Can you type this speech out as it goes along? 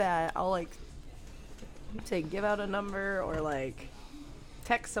that I'll like say give out a number or like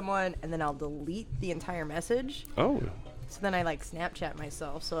text someone and then I'll delete the entire message. Oh. So then I like Snapchat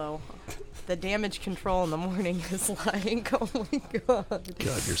myself. So the damage control in the morning is like, oh my God.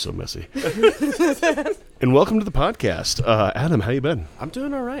 God, you're so messy. And welcome to the podcast. Adam, how you been? I'm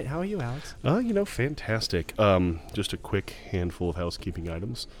doing all right. How are you, Alex? Fantastic. Just a quick handful of housekeeping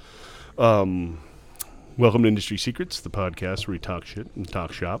items. Welcome to Industry Secrets, the podcast where we talk shit and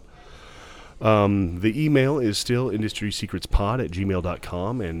talk shop. The email is still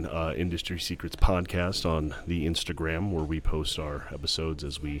industrysecretspod@gmail.com and Industry Secrets Podcast on the Instagram, where we post our episodes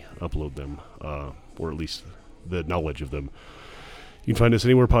as we upload them, or at least the knowledge of them. You can find us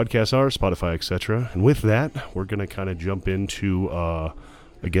anywhere podcasts are, Spotify, etc. And with that, we're going to kind of jump into a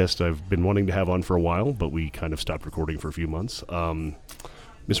guest I've been wanting to have on for a while, but we kind of stopped recording for a few months.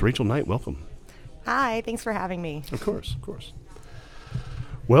 Miss Rachael Knight, welcome. Hi, thanks for having me. Of course, of course.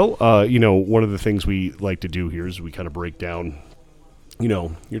 Well, one of the things we like to do here is we kind of break down,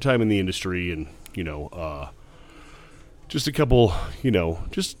 your time in the industry and, just a couple,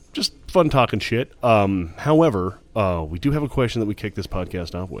 just fun talking shit. However, we do have a question that we kick this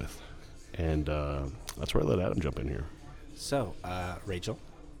podcast off with, and that's where I let Adam jump in here. So, Rachel,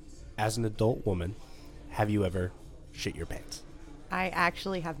 as an adult woman, have you ever shit your pants? I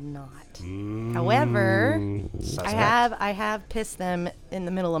actually have not. However, I have pissed them in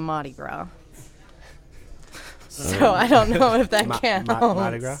the middle of Mardi Gras. So I don't know if that counts.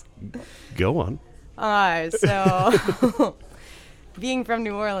 Mardi Gras? Go on. So being from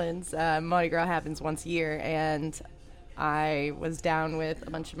New Orleans, Mardi Gras happens once a year, and I was down with a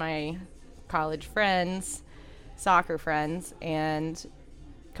bunch of my college friends, soccer friends, and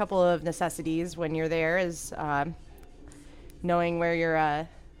a couple of necessities when you're there is knowing where your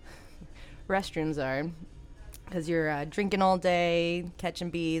restrooms are, because you're drinking all day, catching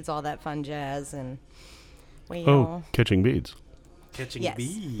beads, all that fun jazz, and catching beads. Catching yes,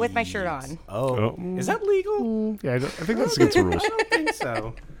 beads. with my shirt on. Oh. Is that legal? Yeah, I think that's against the rules. I don't think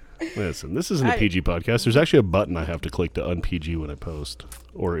so. Listen, this isn't a PG podcast. There's actually a button I have to click to un-PG when I post,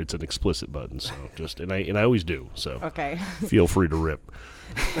 or it's an explicit button. So and I always do. So Okay. Feel free to rip.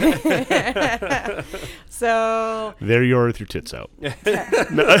 So there you are with your tits out. I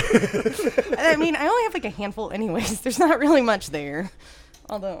mean, I only have like a handful anyways. There's not really much there.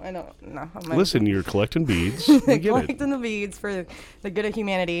 Although I don't know. Listen, you're collecting beads. We get collecting the beads for the good of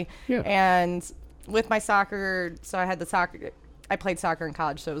humanity. Yeah. And with my soccer, so I played soccer in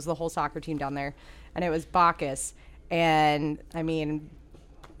college, so it was the whole soccer team down there, and it was Bacchus. And I mean,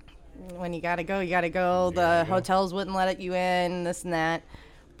 when you gotta go, you gotta go. The hotels wouldn't let you in, this and that.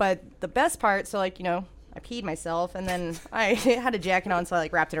 But the best part, so I peed myself, and then I had a jacket on, so I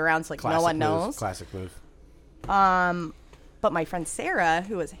wrapped it around, so no one knows. Classic move. But my friend Sarah,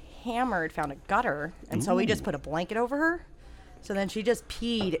 who was hammered, found a gutter, and so we just put a blanket over her. So then she just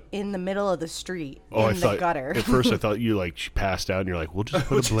peed in the middle of the street the gutter. At first I thought she passed out, and you're like, we'll just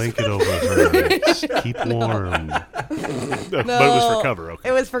put a blanket over her. Just keep warm. No, but it was for cover. Okay.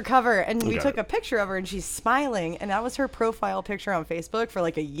 It was for cover, and we took a picture of her, and she's smiling, and that was her profile picture on Facebook for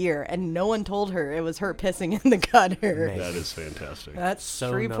a year, and no one told her it was her pissing in the gutter. That is fantastic. That's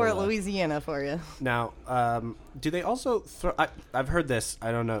Shreveport, Louisiana for you. Now, do they also throw... I've heard this.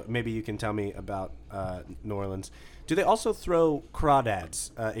 I don't know. Maybe you can tell me about New Orleans. Do they also throw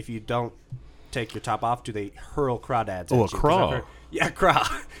crawdads? If you don't take your top off, do they hurl crawdads at you? A craw. Yeah, craw.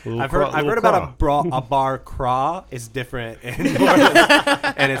 I've heard craw. about a bar craw is different in New Orleans.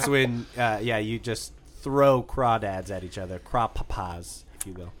 And it's when, you just throw crawdads at each other. Craw papas, if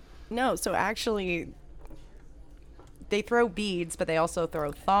you will. No, so actually, they throw beads, but they also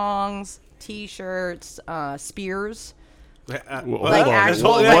throw thongs, T-shirts, spears.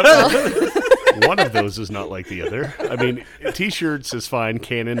 One of those is not like the other. I mean, T-shirts is fine.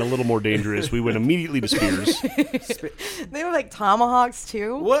 Cannon, a little more dangerous. We went immediately to spears. They have tomahawks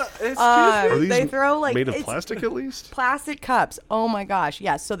too. What? Are these they throw made of plastic at least? Plastic cups. Oh my gosh,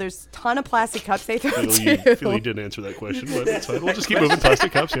 yes. So there's a ton of plastic cups they throw too. I feel you didn't answer that question, but it's fine. We'll just keep moving.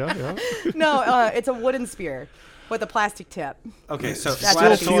 Plastic cups, yeah. No, it's a wooden spear with a plastic tip. Okay, so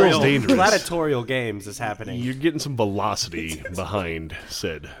gladiatorial games is happening. You're getting some velocity behind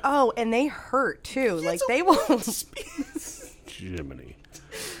said. Oh, and they hurt too. They won't. Jiminy.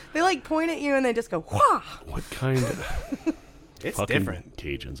 They point at you and they just go, wah. What kind of... It's fucking different.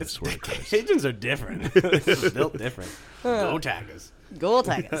 Cajuns, I swear to Christ. Cajuns are different. They're built different. Go Tigers. Go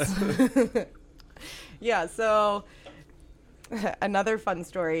Tigers. Yeah, so another fun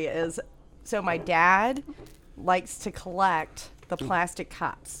story is, so my dad likes to collect the plastic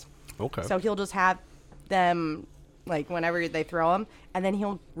cups. Okay. So he'll just have them like whenever they throw them, and then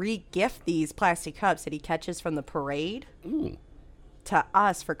he'll re-gift these plastic cups that he catches from the parade to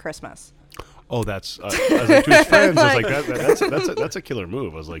us for Christmas. Oh, that's I was like, to his friends. I was like, that's a killer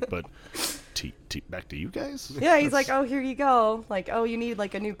move. I was like, but back to you guys. Yeah, he's like, oh, here you go. Like, oh, you need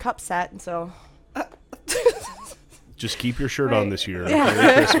like a new cup set, and so. Just keep your shirt on this year. Yeah.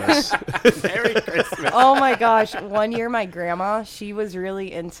 Merry Christmas. Merry Christmas. Oh my gosh! One year, my grandma, she was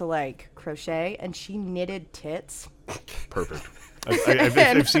really into like crochet, and she knitted tits. Perfect.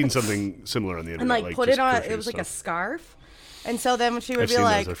 I've seen something similar on the internet. And like put it on. crochet It was like a stuff. scarf, and so then when she would I've be seen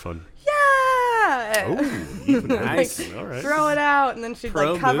like, those. They're fun. "Yeah," Oh, even Nice. nice. All right. throw it out, and then she'd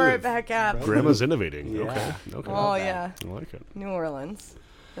Pro like cover move. it back up. Grandma's innovating. Yeah. Okay. Oh yeah, I like it. New Orleans,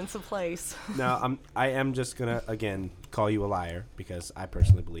 it's a place. Now, I am just gonna again call you a liar because I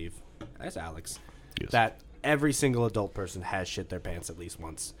personally believe, as Alex, Yes. that every single adult person has shit their pants at least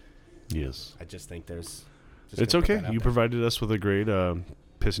once. Yes. I just think there's. It's okay. You provided us with a great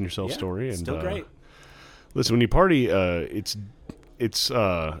pissing yourself story, and still great. Listen, when you party, it's.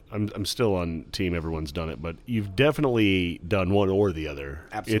 I'm still on team. Everyone's done it, but you've definitely done one or the other.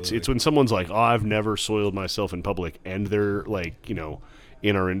 Absolutely. It's when someone's like, "Oh, I've never soiled myself in public," and they're like,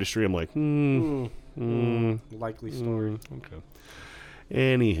 in our industry, I'm like, Likely story. okay.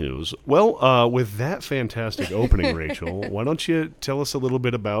 Anywho's, well, with that fantastic opening, Rachel, why don't you tell us a little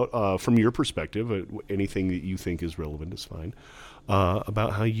bit about, from your perspective, anything that you think is relevant is fine,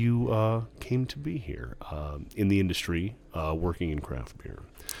 about how you came to be here in the industry, working in craft beer.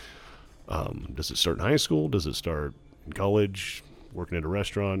 Does it start in high school? Does it start in college, working at a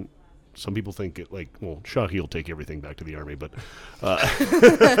restaurant? Some people think it Shockey will take everything back to the Army, but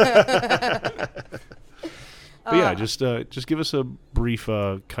but yeah, just give us a brief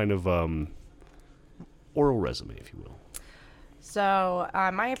kind of oral resume, if you will. So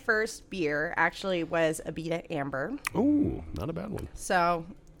my first beer actually was Abita Amber. Oh, not a bad one. So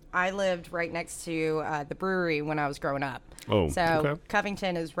I lived right next to the brewery when I was growing up. Oh, so okay.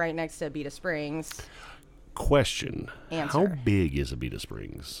 Covington is right next to Abita Springs. Question. Answer. How big is Abita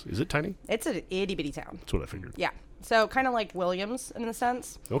Springs? Is it tiny? It's an itty bitty town. That's what I figured. Yeah. So kind of like Williams in a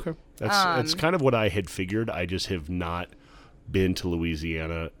sense. Okay. That's kind of what I had figured. I just have not been to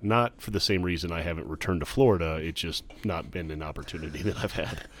Louisiana, not for the same reason I haven't returned to Florida. It's just not been an opportunity that I've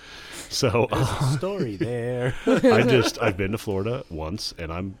had. So Story there. I've been to Florida once, and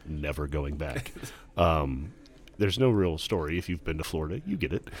I'm never going back. There's no real story. If you've been to Florida, you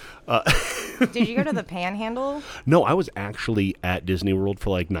get it. Did you go to the Panhandle? No, I was actually at Disney World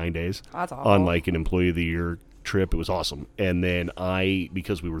for like 9 days. That's awful. On like an Employee of the Year trip. It was awesome. And then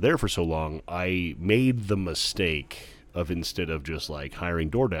because we were there for so long, I made the mistake of, instead of just like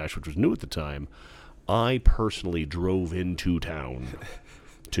hiring DoorDash, which was new at the time, I personally drove into town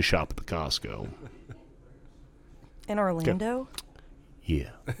to shop at the Costco. In Orlando? Yeah.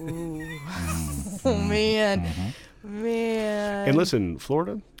 Oh, man. Man. And listen,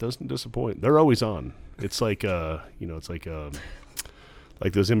 Florida doesn't disappoint. They're always on. It's like, it's like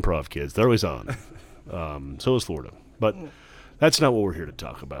those improv kids. They're always on. So is Florida. But that's not what we're here to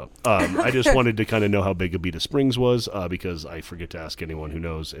talk about. I just wanted to kind of know how big Abita Springs was, because I forget to ask anyone who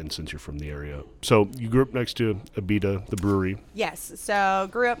knows, and since you're from the area. So you grew up next to Abita, the brewery. Yes. So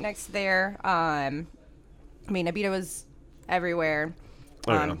grew up next to there. Abita was everywhere.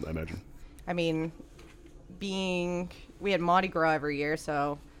 I imagine. I mean, we had Mardi Gras every year,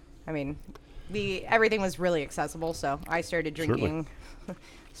 so everything was really accessible. So I started drinking.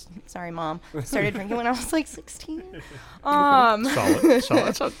 Sorry, Mom. Started drinking when I was like 16. Solid.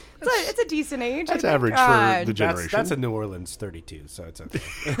 It's a decent age. That's average for the generation. That's a New Orleans 32, so it's okay.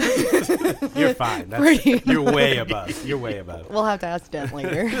 You're fine. Pretty You're way above. You're way above. We'll have to ask Dent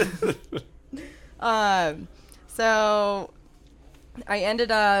later. So I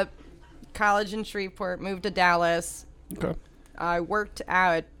ended up college in Shreveport, moved to Dallas. Okay. I worked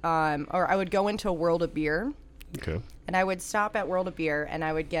at, or I would go into a World of Beer. Okay. And I would stop at World of Beer and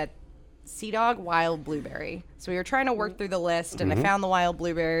I would get Sea Dog Wild Blueberry. So we were trying to work through the list, and I found the Wild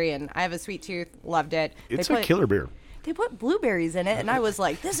Blueberry, and I have a sweet tooth, loved it. It's a killer beer. They put blueberries in it, and I was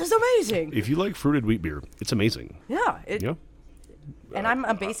like, this is amazing. If you like fruited wheat beer, it's amazing. Yeah. Yeah. And I'm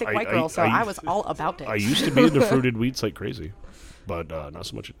a basic white girl, so I was all about it. I used to be into fruited wheats like crazy, but not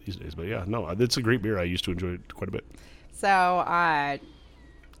so much these days. But yeah, no, it's a great beer. I used to enjoy it quite a bit. So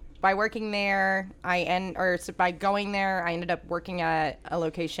by working there, by going there, I ended up working at a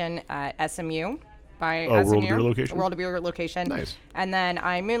location at SMU. World of Beer location? World of Beer location. Nice. And then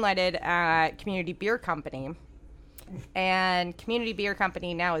I moonlighted at Community Beer Company. And Community Beer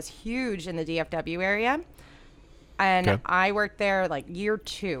Company now is huge in the DFW area. And Okay. I worked there like year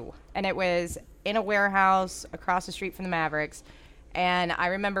 2. And it was in a warehouse across the street from the Mavericks. And I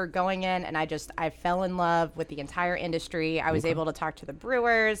remember going in, and I fell in love with the entire industry. I was able to talk to the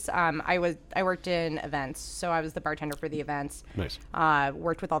brewers. I worked in events, so I was the bartender for the events. Nice.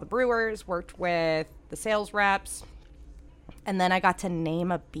 Worked with all the brewers, worked with the sales reps, and then I got to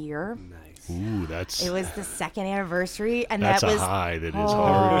name a beer. Nice. Ooh, It was the second anniversary, and that's that was a high that is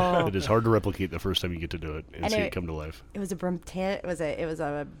hard. It is hard to replicate the first time you get to do it and see it come to life. It was a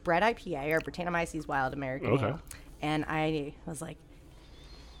bread IPA, or Brettanomyces Wild American Ale. And I was like,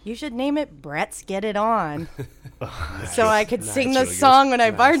 you should name it Brett's Get It On. So I could sing the song when I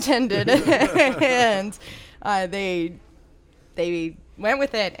bartended. And they went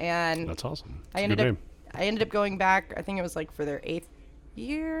with it. And that's awesome. I ended up going back, I think it was like for their 8th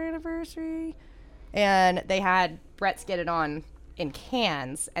year anniversary. And they had Brett's Get It On in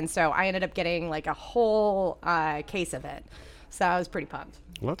cans. And so I ended up getting like a whole case of it. So I was pretty pumped.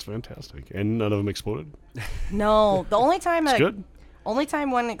 Well, that's fantastic. And none of them exploded? No. The only time good. Only time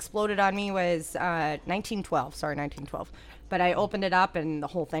one exploded on me was 1912. Sorry, 1912. But I opened it up and the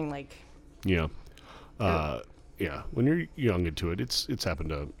whole thing Yeah. Yeah. When you're young into it, it's happened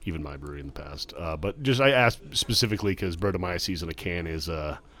to even my brewery in the past. But just I asked specifically because Brettanomyces in a can is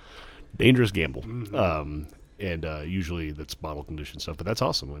a dangerous gamble. Mm-hmm. And usually that's bottle conditioned stuff. But that's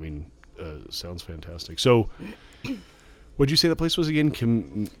awesome. I mean, sounds fantastic. So... What'd you say that place was again?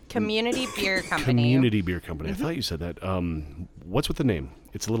 Community Beer Company. Community Beer Company. Mm-hmm. I thought you said that. What's with the name?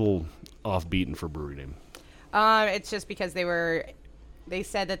 It's a little offbeat for a brewery name. It's just because they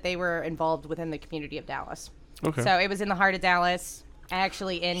said that they were involved within the community of Dallas. Okay. So it was in the heart of Dallas,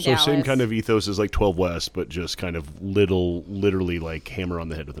 actually in Dallas. So same kind of ethos as like 12 West, but just kind of literally like hammer on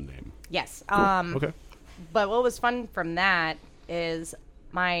the head with a name. Yes. Cool. Okay. But what was fun from that is...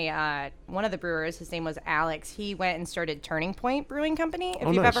 my one of the brewers, his name was Alex, he went and started Turning Point Brewing Company, if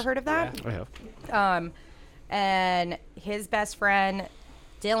you've ever heard of that. Yeah, I have. And his best friend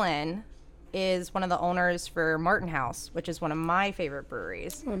Dylan is one of the owners for Martin House, which is one of my favorite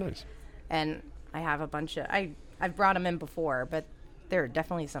breweries. Oh, nice. And I have a bunch of I've brought them in before, but there are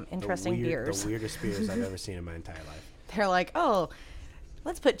definitely some interesting beers. The weirdest beers I've ever seen in my entire life. They're like, oh,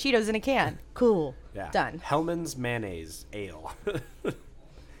 let's put Cheetos in a can. Cool. Yeah. Done. Hellman's Mayonnaise Ale.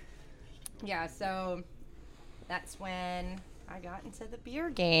 Yeah, so that's when I got into the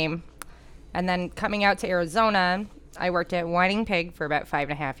beer game. And then coming out to Arizona, I worked at Whining Pig for about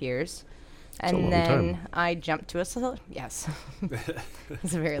 5.5 years. And then I jumped to yes.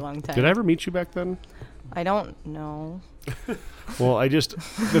 It's a very long time. Did I ever meet you back then? I don't know. Well,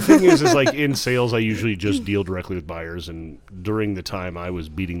 the thing is like in sales, I usually just deal directly with buyers. And during the time I was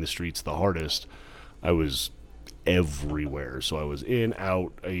beating the streets the hardest, I was everywhere. So I was in,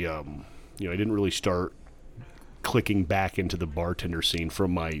 out, I didn't really start clicking back into the bartender scene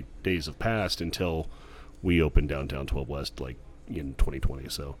from my days of past until we opened downtown 12 West, like in 2020.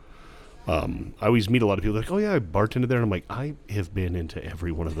 So I always meet a lot of people like, oh yeah, I bartended there. And I'm like, I have been into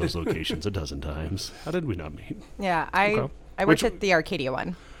every one of those locations a dozen times. How did we not meet? Yeah, I worked at the Arcadia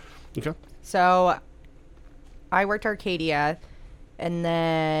one. Okay. So I worked Arcadia, and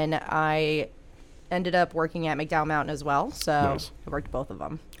then I ended up working at McDowell Mountain as well. So nice. I worked both of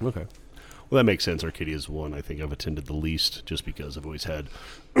them. Okay. Well, that makes sense. Arcadia is one I think I've attended the least just because I've always had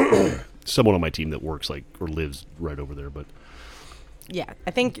someone on my team that works or lives right over there. But yeah,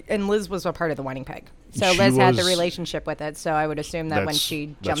 I think, and Liz was a part of the Whining Pig. So Liz had the relationship with it. So I would assume that when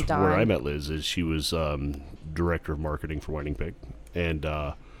she jumped on. That's where I met Liz, is she was director of marketing for Whining Pig. And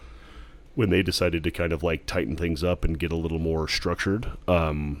when they decided to kind of like tighten things up and get a little more structured,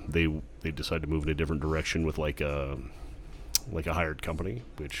 they decided to move in a different direction with like a hired company,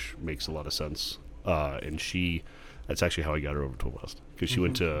 which makes a lot of sense. And that's actually how I got her over to West, because she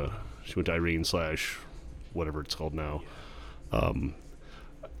went to Irene / whatever it's called now.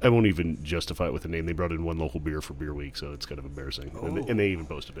 I won't even justify it with the name. They brought in one local beer for Beer Week, so it's kind of embarrassing. And they even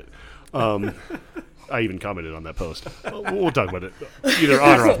posted it. I even commented on that post. We'll talk about it either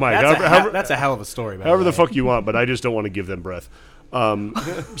on or off mic. That's a hell of a story, man. However the fuck you want, but I just don't want to give them breath.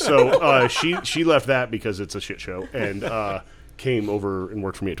 So she left that because it's a shit show, and came over and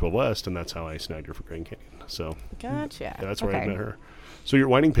worked for me at 12 West, and that's how I snagged her for Grand Canyon. So gotcha. Yeah, that's where I met her. So you're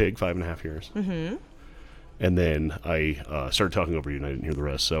at Whining Pig 5.5 years. Mm-hmm. And then I started talking over you, and I didn't hear the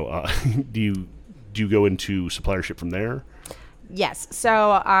rest. So do you go into suppliership from there? Yes.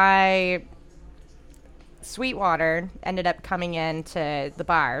 So Sweetwater ended up coming into the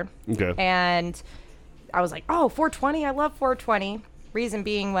bar. Okay. And I was like, oh, 420. I love 420. Reason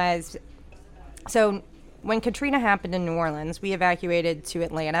being was, so when Katrina happened in New Orleans, we evacuated to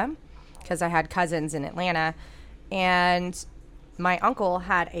Atlanta because I had cousins in Atlanta. And my uncle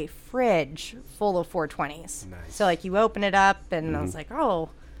had a fridge full of 420s. Nice. So like you open it up and I was like, oh,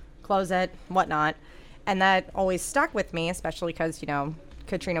 close it, whatnot. And that always stuck with me, especially because,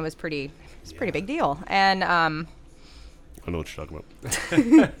 Katrina was pretty big deal. And I know what you're talking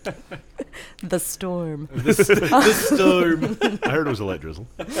about. the storm. The storm. I heard it was a light drizzle.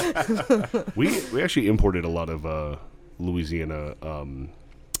 We actually imported a lot of Louisiana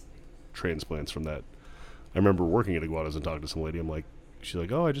transplants from that. I remember working at Iguanas and talking to some lady. She's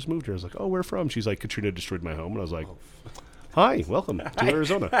like, oh, I just moved here. I was like, oh, where from? She's like, Katrina destroyed my home. And I was like, hi, welcome to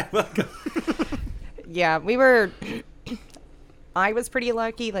Arizona. Hi, welcome. Yeah, I was pretty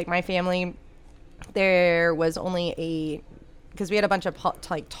lucky. Like my family, there was only because we had a bunch of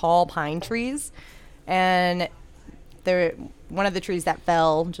tall pine trees, and one of the trees that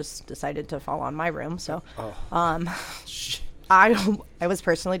fell just decided to fall on my room. So, I was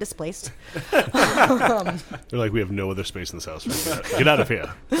personally displaced. They're like, we have no other space in this house. Get out of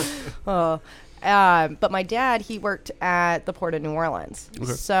here. But my dad, he worked at the Port of New Orleans.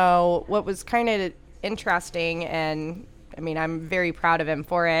 Okay. So what was kind of interesting, and I mean, I'm very proud of him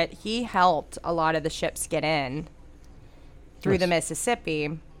for it, he helped a lot of the ships get in through the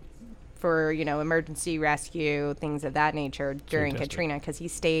Mississippi for, emergency rescue, things of that nature during Katrina, because he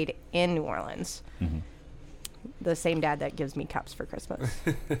stayed in New Orleans. Mm-hmm. The same dad that gives me cups for Christmas.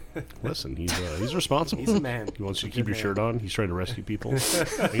 Listen, he's responsible. He's a man. He wants you to keep your shirt on. He's trying to rescue people.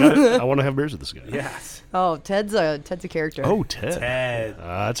 I want to have beers with this guy. Yes. Oh, Ted's a character. Oh, Ted.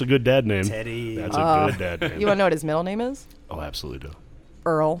 That's a good dad name. Teddy. That's a good dad name. You want to know what his middle name is? Oh, absolutely do.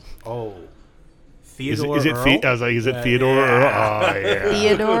 Earl. Oh. Theodore Is it Earl? I was like, is it Theodore Earl? Oh, yeah.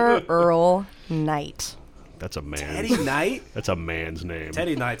 Theodore Earl Knight. That's a man. Teddy Knight? That's a man's name.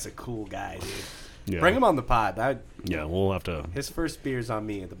 Teddy Knight's a cool guy, dude. Yeah. Bring him on the pod. Yeah, we'll have to. His first beer's on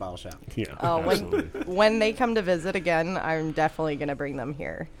me at the bottle shop. Yeah. Oh, when they come to visit again, I'm definitely going to bring them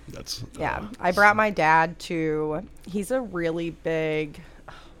here. That's. Yeah. I brought my dad to, he's a really big,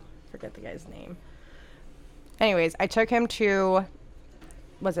 forget the guy's name. Anyways, I took him to,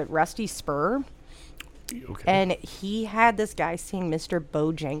 was it Rusty Spur? Okay. And he had this guy sing Mr.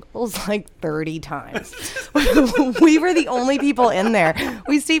 Bojangles like 30 times. We were the only people in there.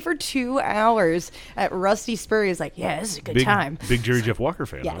 We stayed for 2 hours at Rusty Spur. He's like, yeah, this is a good time. Big Jerry Jeff Walker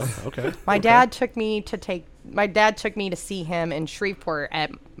fan, Yes. huh? Okay. My dad took me to see him in Shreveport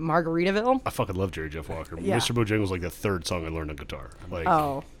at Margaritaville. I fucking love Jerry Jeff Walker. Yeah. Mr. Bojangles was like the third song I learned on guitar. Like,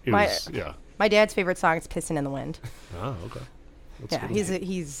 it my was, yeah. My dad's favorite song is "Pissing in the Wind." Oh, okay. That's Yeah, good.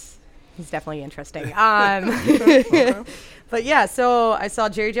 he's definitely interesting. Okay. But yeah, so I saw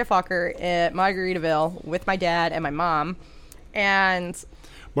Jerry Jeff Walker at Margaritaville with my dad and my mom, and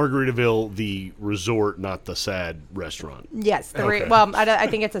Margaritaville, the resort, not the sad restaurant. yes, Okay. I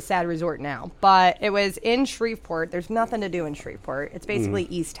think it's a sad resort now, but it was in Shreveport. There's nothing to do in Shreveport. It's basically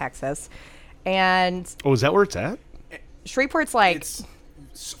East Texas, and Oh, is that where it's at? Shreveport's like It's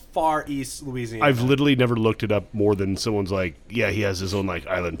far east Louisiana. I've literally never looked it up more than someone's like, yeah, he has his own like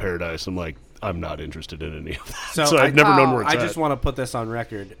island paradise. I'm like, I'm not interested in any of that. So I've never known where it's I at. just want to put this on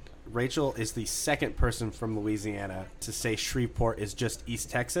record. Rachel is the second person from Louisiana to say Shreveport is just East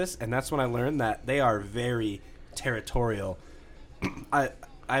Texas, and that's when I learned that they are very territorial. I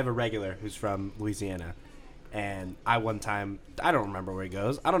have a regular who's from Louisiana, and one time, I don't remember where he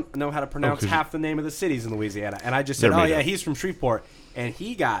goes. I don't know how to pronounce half the name of the cities in Louisiana, and I just said, oh yeah, he's from Shreveport, and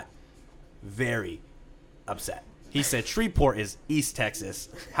he got very upset. He said, Shreveport is East Texas.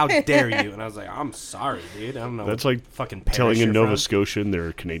 How dare you? And I was like, I'm sorry, dude. I don't know. That's like fucking telling a Nova from. Scotian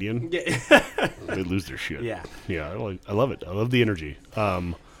they're Canadian. Yeah. They lose their shit. Yeah. Yeah, I love it. I love the energy.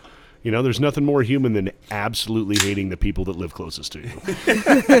 There's nothing more human than absolutely hating the people that live closest to you.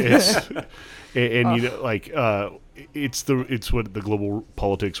 It's what the global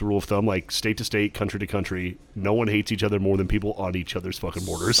politics rule of thumb, like state to state, country to country. No one hates each other more than people on each other's fucking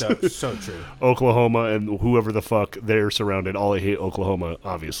borders. So true. Oklahoma and whoever the fuck they're surrounded, all hate Oklahoma,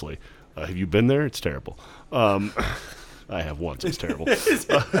 obviously. Have you been there? It's terrible. I have once. It's terrible.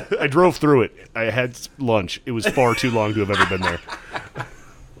 I drove through it. I had lunch. It was far too long to have ever been there.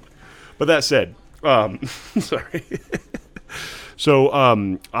 But that said, sorry. So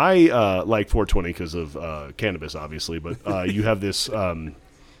I like 420 because of cannabis, obviously. But you have this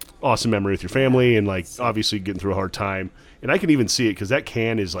awesome memory with your family, and like obviously getting through a hard time. And I can even see it because that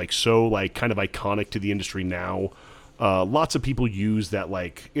can is like so like kind of iconic to the industry now. Lots of people use that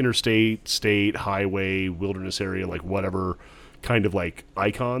like interstate, state, highway, wilderness area, like whatever kind of like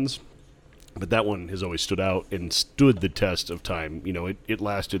icons. But that one has always stood out and stood the test of time. You know, it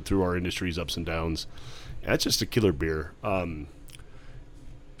lasted through our industry's ups and downs. That's just a killer beer.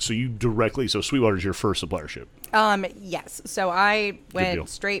 So Sweetwater's your first suppliership. Yes. So I deal. went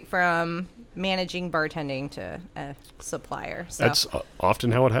straight from managing bartending to a supplier. So. That's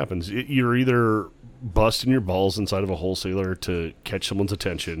often how it happens. You're either busting your balls inside of a wholesaler to catch someone's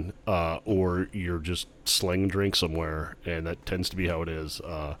attention, or you're just slinging drinks somewhere, and that tends to be how it is.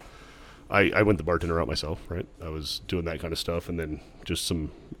 I went the bartender route myself, right? I was doing that kind of stuff, and then just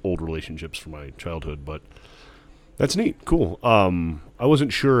some old relationships from my childhood, but that's neat. Cool. I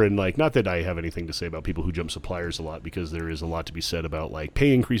wasn't sure, and not that I have anything to say about people who jump suppliers a lot, because there is a lot to be said about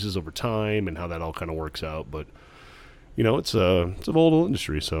pay increases over time and how that all kind of works out, but it's a volatile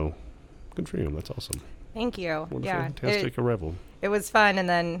industry, so good for you. That's awesome. Thank you. What a yeah, fantastic arrival. It was fun, and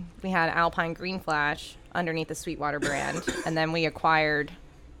then we had Alpine Green Flash underneath the Sweetwater brand, and then we acquired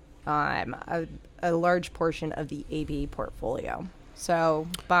a large portion of the AB portfolio. So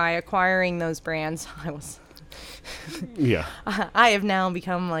by acquiring those brands, Yeah. I have now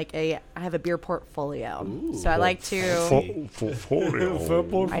become I have a beer portfolio. Ooh. So I like to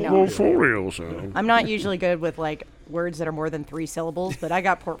Portfolio. I know. Portfolio sound. I'm not usually good with words that are more than 3 syllables, but I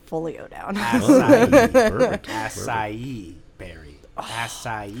got portfolio down. Perfect. Acai berry.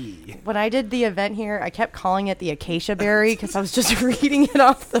 Acai. When I did the event here, I kept calling it the acacia berry because I was just reading it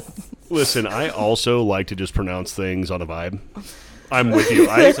off the... Listen, I also like to just pronounce things on a vibe. I'm with you.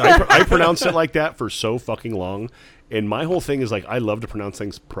 I pronounced it like that for so fucking long. And my whole thing is I love to pronounce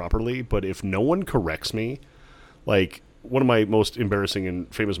things properly, but if no one corrects me, one of my most embarrassing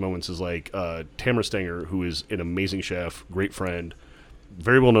and famous moments is Tamara Stenger, who is an amazing chef, great friend,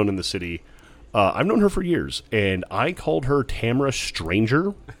 very well known in the city. I've known her for years, and I called her Tamara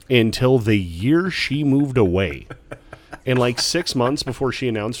Stranger until the year she moved away. And 6 months before she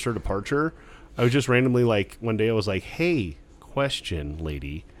announced her departure, I was just randomly one day I was hey, question,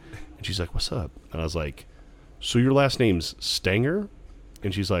 lady. And she's like, what's up? And I was like, so your last name's Stanger?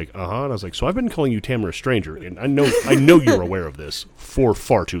 And she's like, uh-huh. And I was like, so I've been calling you Tamara Stranger, and I know you're aware of this for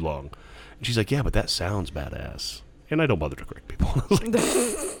far too long. And she's like, yeah, but that sounds badass. And I don't bother to correct people.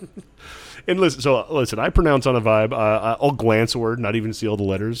 And listen, I pronounce on a vibe. I'll glance a word, not even see all the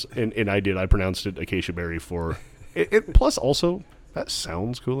letters. And I did. I pronounced it acacia berry for it. Plus, also, that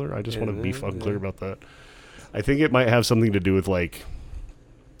sounds cooler. I just want to be fucking clear about that. I think it might have something to do with I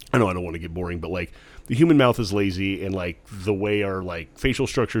know I don't want to get boring, but the human mouth is lazy, and the way our facial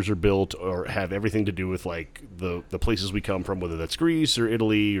structures are built or have everything to do with the places we come from, whether that's Greece or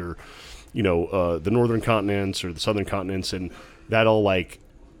Italy or the northern continents or the southern continents, and that all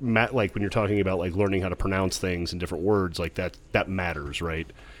when you're talking about learning how to pronounce things and different words that matters,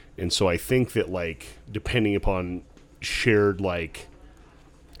 right? And so I think that depending upon shared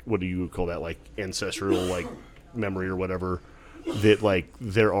what do you call that, ancestral memory or whatever, that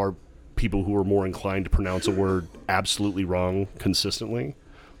there are people who are more inclined to pronounce a word absolutely wrong consistently.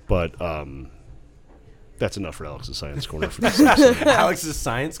 But that's enough for Alex's Science Corner for this episode. Alex's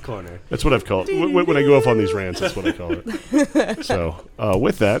Science Corner. That's what I've called it. When I go off on these rants, that's what I call it. So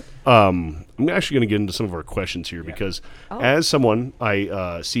with that, I'm actually going to get into some of our questions here because as someone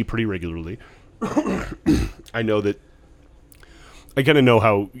I see pretty regularly, I know that I kind of know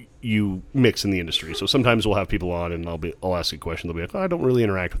how you mix in the industry. So sometimes we'll have people on, and I'll ask a question. They'll be like, "Oh, I don't really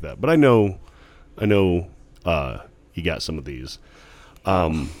interact with that," but I know, you got some of these.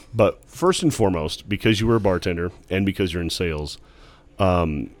 But first and foremost, because you were a bartender and because you're in sales,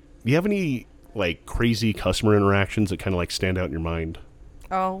 do you have any crazy customer interactions that kind of stand out in your mind?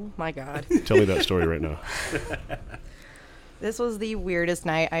 Oh my God! Tell me that story right now. This was the weirdest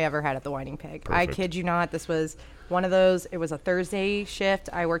night I ever had at the Whining Pig. Perfect. I kid you not. This was one of those. It was a Thursday shift.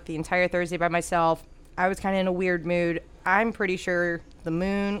 I worked the entire Thursday by myself. I was kind of in a weird mood. I'm pretty sure the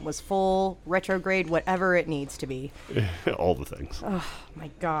moon was full, retrograde, whatever it needs to be. All the things. Oh, my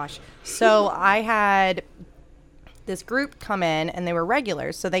gosh. So I had this group come in, and they were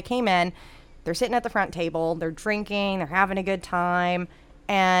regulars. So they came in. They're sitting at the front table. They're drinking. They're having a good time.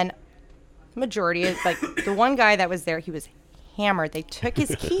 And majority of, the one guy that was there, he was hammered. They took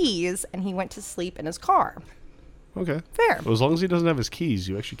his keys, and he went to sleep in his car. Okay. Fair. Well, as long as he doesn't have his keys,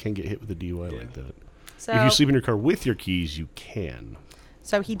 you actually can't get hit with a DUI like that. So, if you sleep in your car with your keys, you can.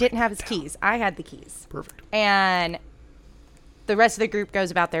 So he didn't have his keys. I had the keys. Perfect. And the rest of the group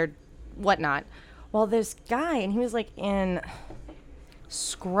goes about their whatnot. Well, this guy, and he was in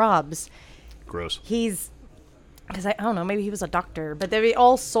scrubs. Gross. Because I don't know, maybe he was a doctor, but they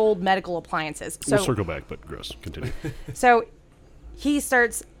all sold medical appliances. So, We'll circle back, but gross. Continue. So he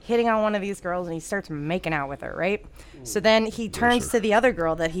starts hitting on one of these girls and he starts making out with her, right? So then he turns to the other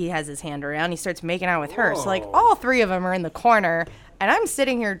girl that he has his hand around. He starts making out with her. So like all three of them are in the corner, and I'm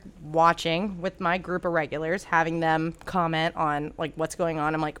sitting here watching with my group of regulars, having them comment on like what's going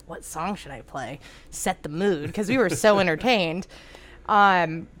on. I'm like, what song should I play? Set the mood, because we were so entertained.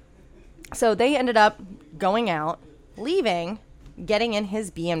 So they ended up going out, leaving, getting in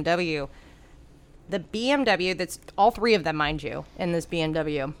his BMW. The BMW, that's all three of them, mind you, in this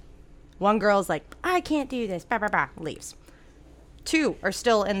BMW. One girl's like, I can't do this, bah, bah, bah, leaves. Two are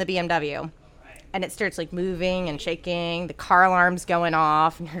still in the BMW. And it starts like moving and shaking. The car alarm's going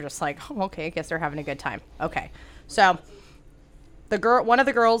off. And you're just like, oh, okay, I guess they're having a good time. Okay. So one of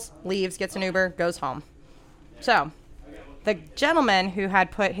the girls leaves, gets an Uber, goes home. So the gentleman who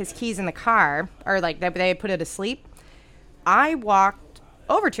had put his keys in the car, or like they had put it asleep, I walked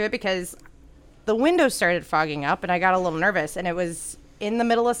over to it because the windows started fogging up and I got a little nervous, and it was in the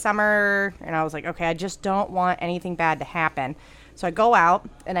middle of summer, and I was like, okay, I just don't want anything bad to happen. So I go out,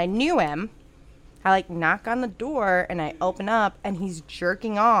 and I knew him. I like knock on the door, and I open up, and he's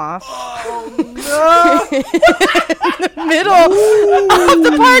jerking off in the middle of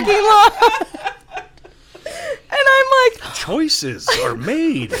the parking lot. And I'm like, choices are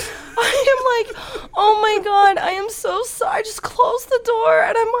made. I am like, oh my God, I am so sorry. I just closed the door,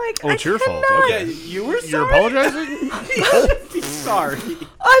 and I'm like, oh, it's your fault. Okay, you were sorry. You're apologizing? Sorry.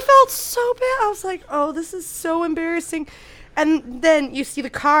 I felt so bad. I was like, oh, this is so embarrassing. And then you see the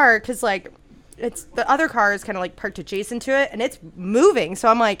car, because like, it's the other car is kind of like parked adjacent to it, and it's moving. So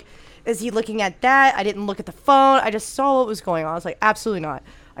I'm like, is he looking at that? I didn't look at the phone. I just saw what was going on. I was like, absolutely not.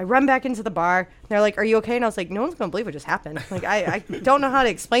 I run back into the bar. And they're like, are you okay? And I was like, no one's going to believe what just happened. Like, I don't know how to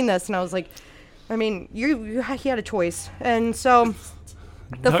explain this. And I was like, I mean, he had a choice. And so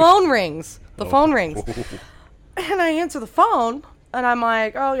the phone rings. The phone rings. And I answer the phone. And I'm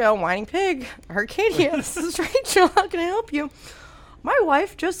like, oh, whining pig, Arcadia, this is Rachel. How can I help you? My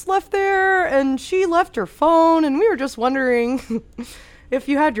wife just left there, and she left her phone, and we were just wondering if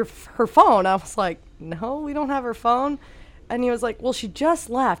you had her phone. I was like, no, we don't have her phone. And he was like, well, she just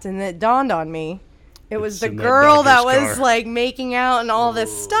left, and it dawned on me. It was the girl that was, like, making out and all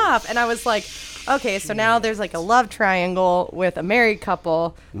this stuff. And I was like, okay, so now there's, like, a love triangle with a married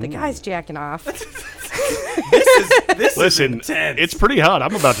couple. The guy's jacking off. Listen, intense. It's pretty hot.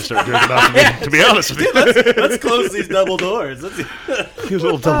 I'm about to start drinking off, to be honest with you. Let's close these double doors. He's a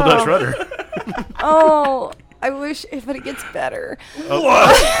little double Dutch rudder. Oh, I wish if it gets better.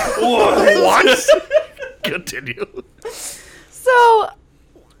 What? Continue. So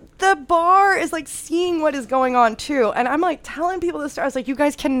the bar is like seeing what is going on too, and I'm like telling people this story. I was like, you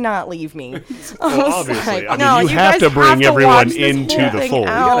guys cannot leave me. Obviously, I mean, you have to bring everyone into the fold.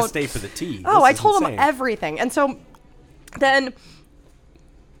 You gotta stay for the tea. Oh, I told them everything. And so then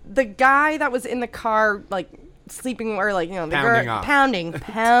the guy that was in the car, like sleeping, or like, the girl pounding.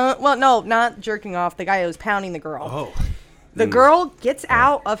 Well, no, not jerking off. The guy who was pounding the girl. Oh. The girl gets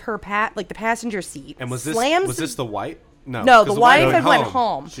out of her the passenger seat. And was this the wife? No, the wife had went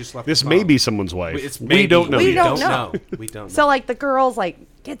home. She slept this may be someone's wife. We don't know. We don't know. We don't know. So like the girl's like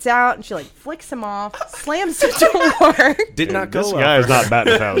gets out and she like flicks him off, slams the door. Did not go. This guy is not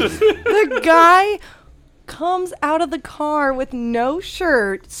batting 1,000. The guy comes out of the car with no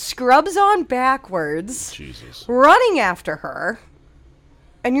shirt, scrubs on backwards, Jesus, running after her.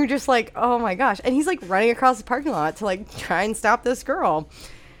 And you're just like, oh my gosh. And he's like running across the parking lot to like try and stop this girl.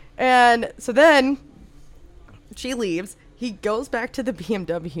 And so then she leaves. He goes back to the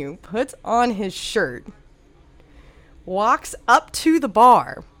BMW, puts on his shirt, walks up to the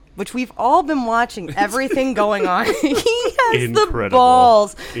bar, which we've all been watching everything going on. He has the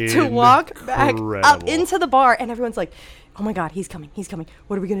balls to walk back up into the bar, and everyone's like, oh my God, he's coming.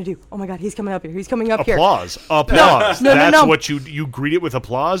 What are we going to do? Oh my God, he's coming up here. Applause. No. That's what you greet it with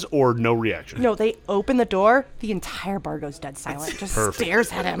applause or no reaction. No, they open the door. The entire bar goes dead silent. Just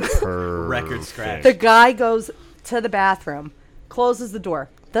stares at him. Record scratch. The guy goes to the bathroom, closes the door.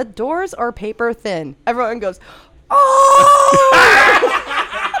 The doors are paper thin. Everyone goes, oh!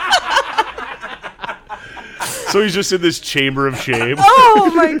 So he's just in this chamber of shame.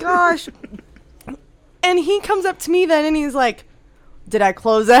 Oh my gosh. And he comes up to me then and he's like, did I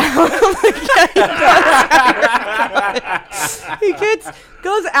close out? He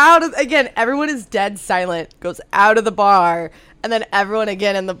goes out of, again, everyone is dead silent, goes out of the bar, and then everyone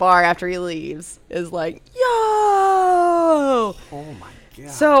again in the bar after he leaves is like, yo! Oh my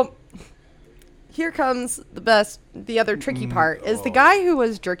God. So here comes the other tricky part is the guy who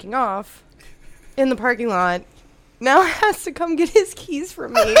was jerking off in the parking lot now has to come get his keys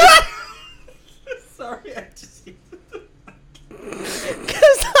from me. Sorry, I just...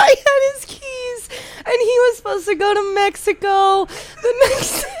 Because I had his keys, and he was supposed to go to Mexico the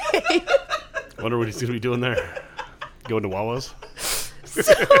next day. Wonder what he's going to be doing there. Going to Wawa's? So,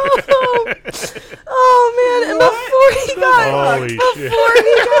 oh man! And before he got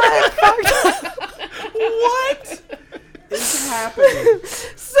fucked up, What is happening?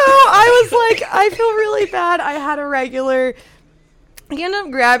 so I was like, I feel really bad. I had a regular. He ended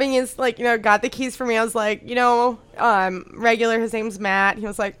up grabbing his, got the keys for me. I was like, regular, his name's Matt. He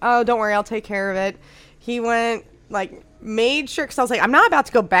was like, oh, don't worry, I'll take care of it. He went, made sure, because I was like, I'm not about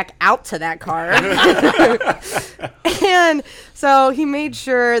to go back out to that car. And so he made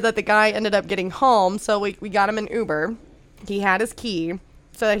sure that the guy ended up getting home. So we got him an Uber. He had his key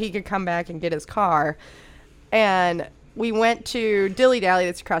so that he could come back and get his car. And we went to Dilly Dally,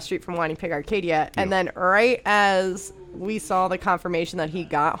 that's across the street from Whining Pig Arcadia. And then right as we saw the confirmation that he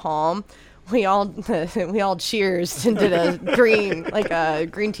got home, we all cheers and did a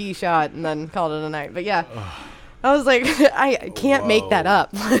green tea shot and then called it a night. But yeah, I was like, I can't make that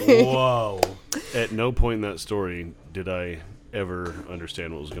up. Whoa. At no point in that story did I ever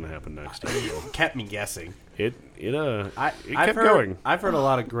understand what was going to happen next. It kept me guessing. It kept heard, going. I've heard a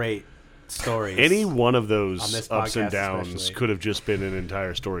lot of great stories. Any one of those on this ups and podcast downs especially. could have just been an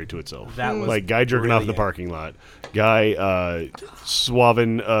entire story to itself. That was like guy jerking off in the parking lot, guy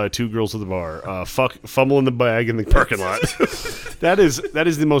swabbing 2 girls at the bar, fumbling the bag in the parking lot. That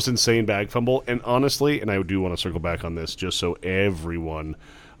is the most insane bag fumble. And honestly, and I do want to circle back on this just so everyone,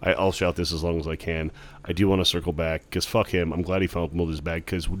 I'll shout this as long as I can. I do want to circle back because fuck him. I'm glad he fumbled his bag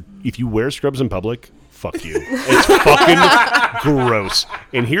because if you wear scrubs in public, fuck you. It's fucking gross.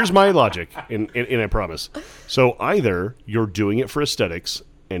 And here's my logic, and I promise. So either you're doing it for aesthetics,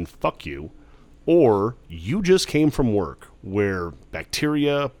 and fuck you, or you just came from work where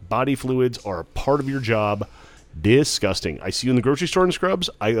bacteria, body fluids are a part of your job. Disgusting. I see you in the grocery store in scrubs,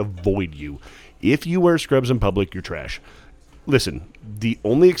 I avoid you. If you wear scrubs in public, you're trash. Listen, the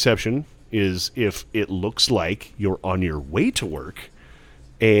only exception is if it looks like you're on your way to work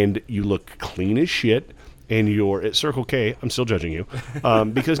and you look clean as shit, and you're at Circle K. I'm still judging you.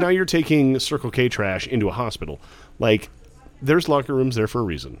 Because now you're taking Circle K trash into a hospital. There's locker rooms there for a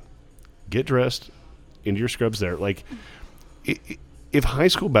reason. Get dressed, into your scrubs there. If high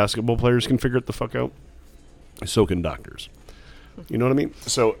school basketball players can figure it the fuck out, so can doctors. You know what I mean?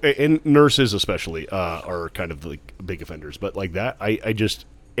 So, and nurses especially are kind of big offenders. But like that, I just,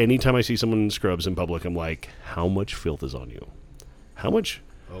 anytime I see someone in scrubs in public, I'm like, how much filth is on you? How much?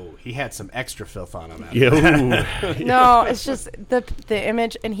 Oh, he had some extra filth on him. Yeah. No, it's just the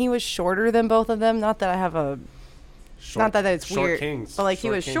image, and he was shorter than both of them. Not that I have a, not that it's short weird, kings. but Short he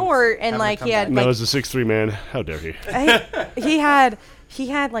was kings short, and having he a had comeback. No, as a 6'3" man, how dare he? he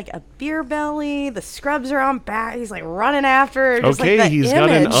had a beer belly. The scrubs are on back. He's running after. Just Okay, the he's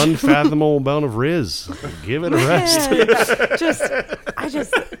image. got an unfathomable amount of riz. Give it a rest.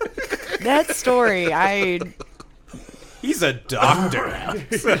 That story, He's a doctor.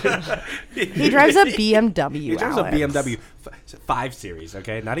 he drives a BMW. He drives a Alex. BMW 5 Series,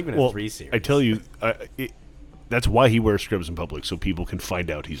 okay? Not even a 3 Series. I tell you, that's why he wears scrubs in public, so people can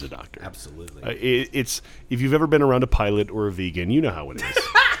find out he's a doctor. Absolutely. It's if you've ever been around a pilot or a vegan, you know how it is.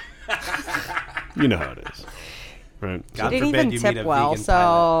 You know how it is, right? He God didn't forbid even you tip meet a well, vegan so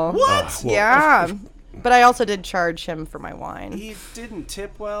pilot. What? Yeah, but I also did charge him for my wine. He didn't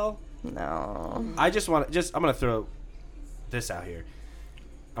tip well. No, I just want to I'm gonna throw this out here.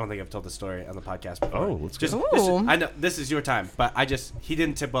 I don't think I've told the story on the podcast before. Oh, let's go. I know this is your time, but he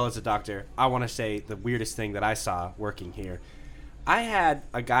didn't tip well as a doctor. I want to say the weirdest thing that I saw working here. I had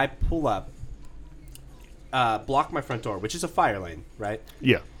a guy pull up, block my front door, which is a fire lane, right?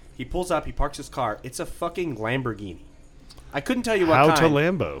 Yeah. He pulls up, he parks his car. It's a fucking Lamborghini. I couldn't tell you what How kind. to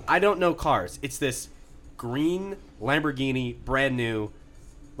Lambo? I don't know cars. It's this green Lamborghini, brand new,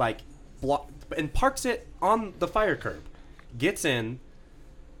 and parks it on the fire curb. Gets in,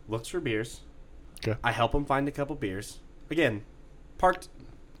 looks for beers. Okay. I help him find a couple beers. Again, parked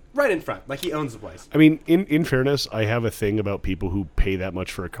right in front, like he owns the place. I mean, in fairness, I have a thing about people who pay that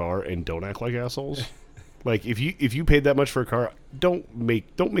much for a car and don't act like assholes. If you paid that much for a car, don't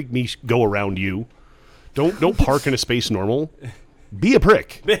make me go around you. Don't park in a space normal. Be a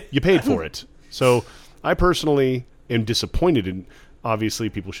prick. You paid for it. So I personally am disappointed in. Obviously,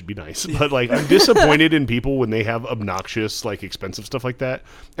 people should be nice, but I'm disappointed in people when they have obnoxious, expensive stuff like that,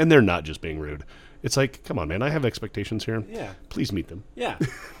 and they're not just being rude. It's come on, man, I have expectations here. Yeah. Please meet them. Yeah.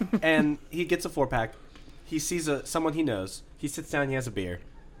 And he gets a 4-pack. He sees someone he knows. He sits down. He has a beer.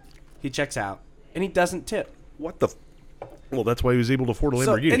 He checks out, and he doesn't tip. What the? Well, that's why he was able to afford a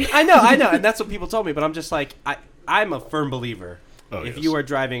Lamborghini. And I know, and that's what people told me. But I'm just I'm a firm believer. If yes. you are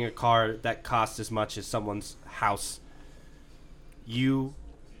driving a car that costs as much as someone's house, you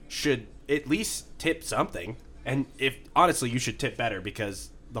should at least tip something. And honestly, you should tip better because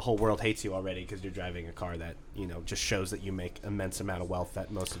the whole world hates you already because you're driving a car that, just shows that you make immense amount of wealth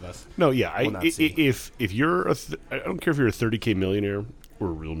that most of us No, yeah. will not see. If you're I don't care if you're a 30K millionaire or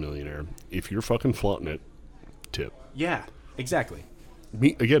a real millionaire. If you're fucking flaunting it, tip. Yeah, exactly.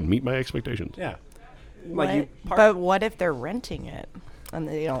 Meet my expectations. Yeah. But what if they're renting it and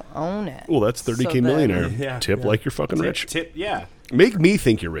they don't own it? Well, that's 30K So millionaire. Yeah, Tip yeah. like you're fucking rich. Tip, yeah. Make me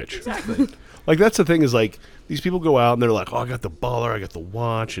think you're rich. Exactly. Like, that's the thing is, like, these people go out and they're like, oh, I got the baller, I got the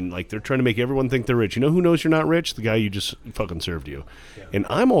watch, and, like, they're trying to make everyone think they're rich. You know who knows you're not rich? The guy you just fucking served you. Yeah. And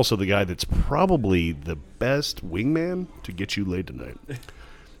I'm also the guy that's probably the best wingman to get you laid tonight.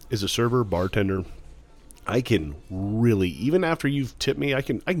 As a server, bartender, I can really, even after you've tipped me, I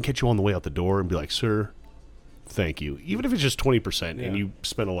can catch you on the way out the door and be like, sir, thank you. Even if it's just 20% and you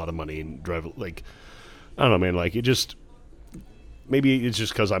spend a lot of money and drive, like, I don't know, man, like, it just... Maybe it's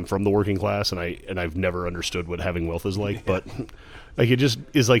just because I'm from the working class and I've never understood what having wealth is like, but like it just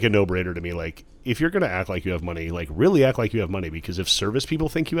is like a no-brainer to me. Like, if you're gonna act like you have money, like really act like you have money, because if service people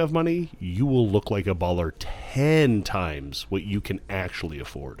think you have money, you will look like a baller 10 times what you can actually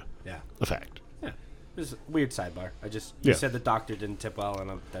afford. Yeah. A fact. Yeah. This is a weird sidebar. You said the doctor didn't tip well,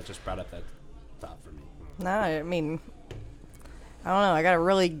 and that just brought up that thought for me. No, I mean, I don't know. I got a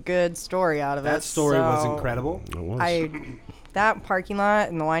really good story out of it. That story was so incredible. It was. That parking lot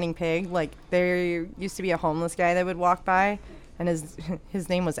in the Whining Pig, like, there used to be a homeless guy that would walk by, and his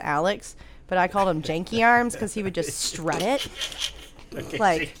name was Alex, but I called him Janky Arms because he would just strut it.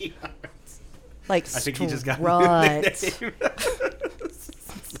 Like, I think he just got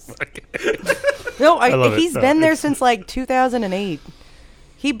No, he's been there since, like, 2008.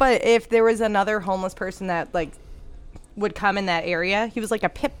 But if there was another homeless person that, like, would come in that area, he was like a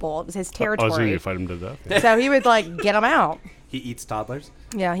pit bull. It was his territory. Oh, so you fight him to death? Yeah. So he would, like, get him out. He eats toddlers.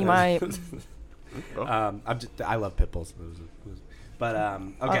 Yeah, he might. I love pit bulls. But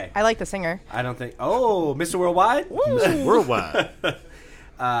okay. I like the singer. I don't think. Oh, Mr. Worldwide. Mr. Worldwide.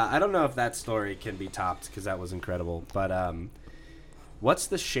 I don't know if that story can be topped because that was incredible. But what's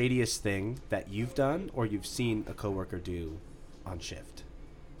the shadiest thing that you've done or you've seen a coworker do on shift?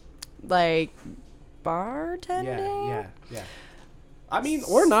 Like bartending? Yeah. I mean,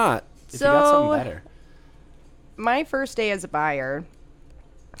 or not. If you got something better. My first day as a buyer,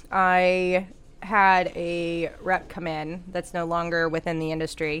 I had a rep come in that's no longer within the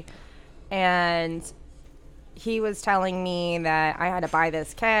industry, and he was telling me that I had to buy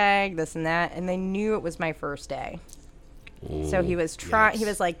this keg, this and that, and they knew it was my first day. So he was he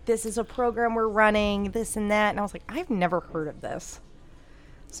was like, this is a program we're running, this and that, and I was like, I've never heard of this.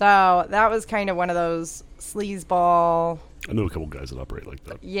 So that was kind of one of those sleazeball. I know a couple guys that operate like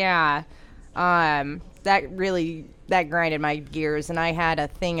that. Yeah. That grinded my gears, and I had a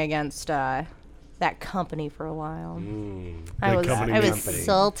thing against that company for a while. I was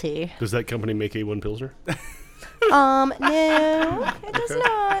salty. Does that company make A1 Pilsner? No, it does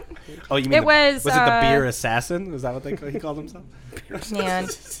not. Oh, you mean was it the beer assassin? Is that what he called himself? Man.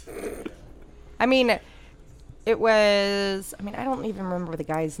 I mean, it was. I mean, I don't even remember the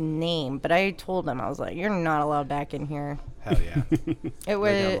guy's name, but I told him, I was like, "You're not allowed back in here." Hell yeah! It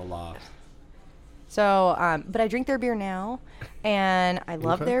was. Lay down the law. So, but I drink their beer now, and I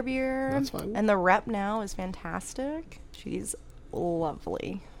love their beer. That's fine. And the rep now is fantastic. She's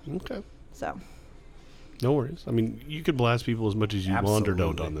lovely. Okay. So. No worries. I mean, you could blast people as much as you want or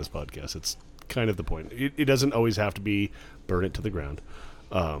don't on this podcast. It's kind of the point. It doesn't always have to be burn it to the ground.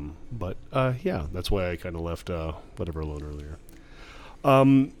 But yeah, that's why I kind of left whatever alone earlier.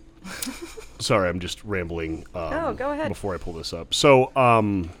 Sorry, I'm just rambling. Go ahead. Before I pull this up. So, all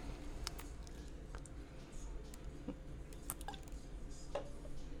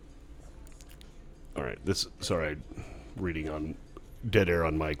right. Sorry, reading on dead air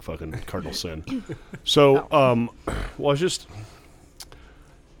on Mike, fucking Cardinal Sin. So, well, just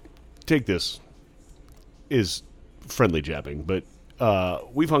take this is friendly jabbing, but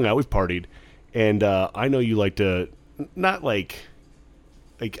we've hung out, we've partied, and I know you like to not like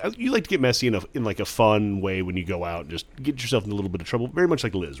you like to get messy in like a fun way when you go out and just get yourself in a little bit of trouble, very much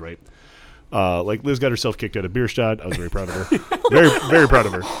like Liz, right? Like Liz got herself kicked out of Bierstadt. I was very proud of her. Very, very proud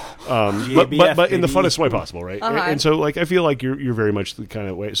of her. But in the funnest way possible, right? Uh-huh. And so, like, I feel like you're very much the kind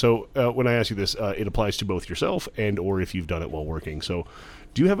of way. So when I ask you this, it applies to both yourself and or if you've done it while working. So,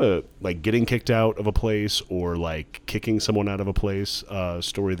 do you have a like getting kicked out of a place or like kicking someone out of a place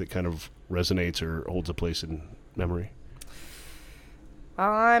story that kind of resonates or holds a place in memory?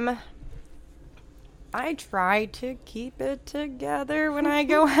 I try to keep it together when I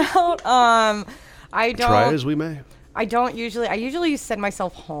go out. I don't Try as we may. I usually send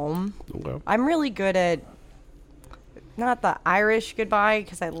myself home. Okay. I'm really good at not the Irish goodbye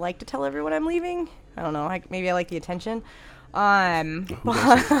because I like to tell everyone I'm leaving. I don't know. Maybe I like the attention. I'm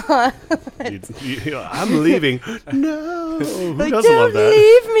leaving. No, who like, doesn't love don't that?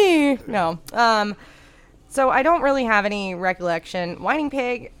 leave me. No. So I don't really have any recollection. Whining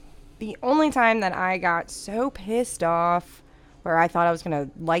Pig, the only time that I got so pissed off where I thought I was going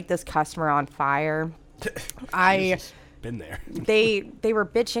to light this customer on fire, Been there. they were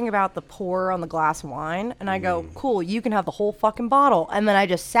bitching about the pour on the glass of wine, and I go, cool, you can have the whole fucking bottle. And then I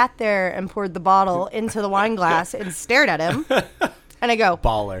just sat there and poured the bottle into the wine glass and stared at him. And I go,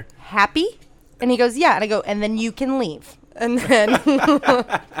 Baller. happy? And he goes, yeah. And I go, and then you can leave. And then,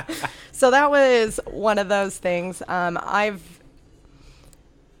 so that was one of those things. I've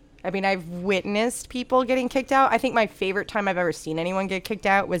witnessed people getting kicked out. I think my favorite time I've ever seen anyone get kicked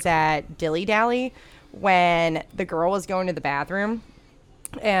out was at Dilly Dally when the girl was going to the bathroom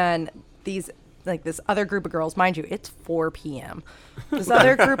and this other group of girls, mind you, it's 4 p.m. This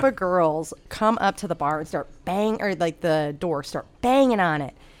other group of girls come up to the bar and start the door, start banging on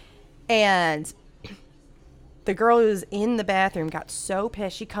it. And the girl who's in the bathroom got so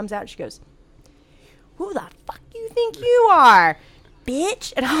pissed. She comes out and she goes, who the fuck you think you are,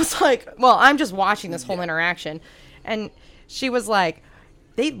 bitch? And I was like, well, I'm just watching this whole interaction. And she was like,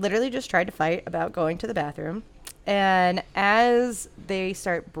 they literally just tried to fight about going to the bathroom. And as they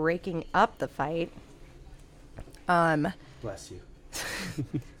start breaking up the fight, Bless you.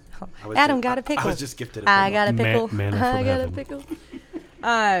 Adam got a pickle. I was just gifted a I pickle. got a pickle. Manna from I got a heaven. pickle.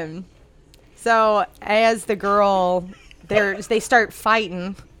 So as the girl, they start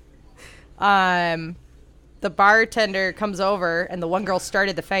fighting. The bartender comes over, and the one girl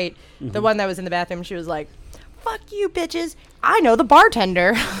started the fight. Mm-hmm. The one that was in the bathroom, she was like, "Fuck you, bitches! I know the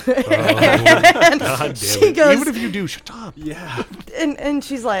bartender." And God damn she it. goes, Even if you do, shut up. Yeah. and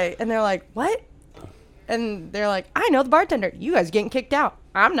she's like, and they're like, "What?" And they're like, "I know the bartender. You guys getting kicked out.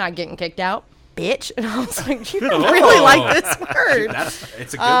 I'm not getting kicked out, bitch." And I was like, "You don't really like this word."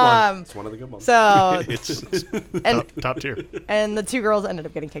 It's a good one. It's one of the good ones. So, It's and top tier. and the two girls ended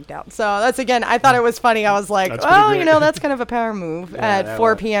up getting kicked out. So that's, again, I thought it was funny. I was like, That's pretty oh, great. you know, that's kind of a power move at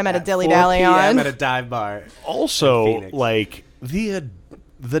 4 p.m. at a Dilly Dally 4 p.m. on. at a dive bar. Also, Phoenix. like the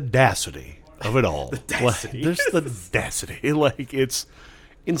audacity of it all. audacity. Like, there's the audacity. Like, it's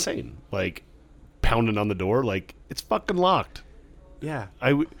insane. Like, pounding on the door, like, it's fucking locked. Yeah.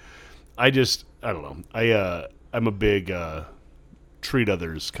 I don't know. I'm a big treat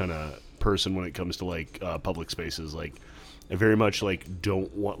others kind of person when it comes to like public spaces. Like, I very much like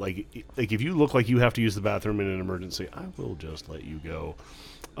don't want like if you look like you have to use the bathroom in an emergency, I will just let you go.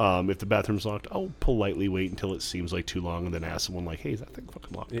 If the bathroom's locked, I'll politely wait until it seems like too long and then ask someone like, "Hey, is that thing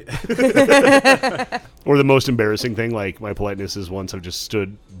fucking locked?" Yeah. Or the most embarrassing thing, like my politeness is once I've just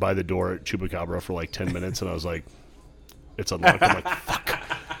stood by the door at Chupacabra for like 10 minutes and I was like, "It's unlocked." I'm like, "Fuck."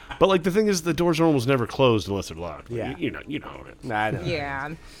 But like the thing is, the doors are almost never closed unless they're locked. Like, Yeah. you know it. Nah, I know.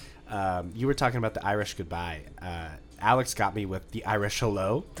 Yeah. You were talking about the Irish goodbye. Alex got me with the Irish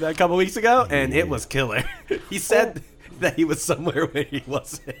hello a couple weeks ago, and it was killer. He said that he was somewhere where he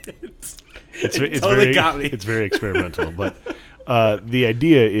wasn't. It's totally very got me. It's very experimental, but the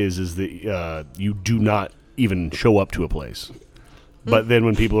idea is that you do not even show up to a place. But then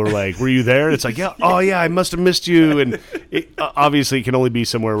when people are like, "Were you there?" It's like, "Yeah, oh yeah, I must have missed you." And it, obviously, it can only be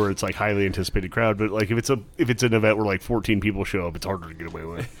somewhere where it's like highly anticipated crowd. But like if it's an event where like 14 people show up, it's harder to get away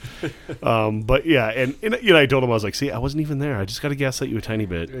with. But yeah, and you know, I told him I was like, "See, I wasn't even there. I just got to gaslight you a tiny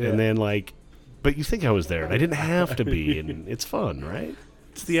bit." Yeah. And then like, but you think I was there, and I didn't have to be, and it's fun, right?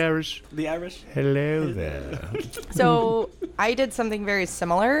 It's the Irish. The Irish? Hello there. So I did something very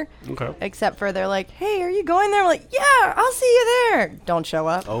similar, Okay. except for they're like, "Hey, are you going there?" I'm like, "Yeah, I'll see you there." Don't show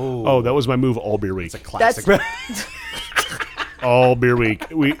up. Oh, that was my move all beer week. It's a classic. All beer week.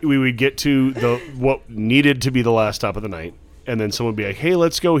 We would get to what needed to be the last stop of the night, and then someone would be like, "Hey,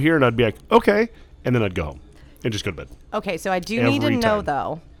 let's go here," and I'd be like, "Okay," and then I'd go home and just go to bed. Okay, so I do need to Every know, time.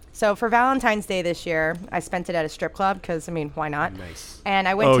 though. So for Valentine's Day this year, I spent it at a strip club because, I mean, why not? Nice. And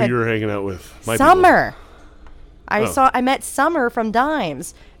I went Oh, to you were hanging out with my Summer. Oh. I met Summer from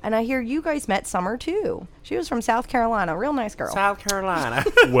Dimes, and I hear you guys met Summer too. She was from South Carolina, real nice girl. South Carolina.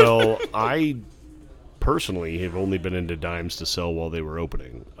 people. Well, I personally have only been into Dimes to sell while they were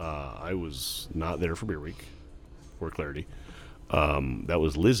opening. I was not there for beer week, for clarity. That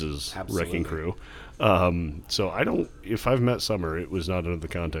was Liz's wrecking crew. So I don't. If I've met Summer, it was not under the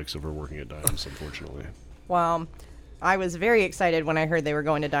context of her working at Dimes, unfortunately. Well, I was very excited when I heard they were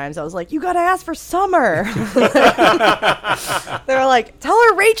going to Dimes. I was like, you got to ask for Summer. They were like, tell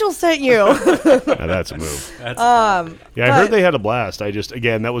her Rachel sent you. Now that's a move. That's Yeah, I heard they had a blast.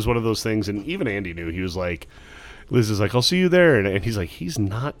 Again, that was one of those things, and even Andy knew. He was like, Liz is like, I'll see you there. And he's like, he's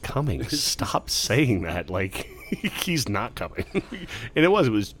not coming. Stop saying that. Like, he's not coming. And it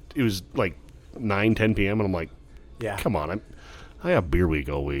was like 9, 10 p.m. And I'm like, yeah. come on. I have beer week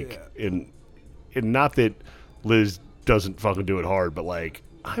all week. Yeah. And not that Liz doesn't fucking do it hard, but like,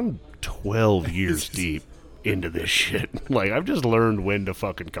 I'm 12 years deep into this shit. Like, I've just learned when to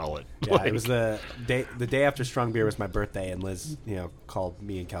fucking call it. Yeah, like, it was the day after Strong Beer was my birthday, and Liz, called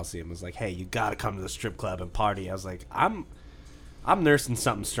me and Kelsey and was like, "Hey, you gotta come to the strip club and party." I was like, "I'm nursing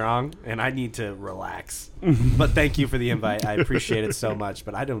something strong, and I need to relax." But thank you for the invite. I appreciate it so much.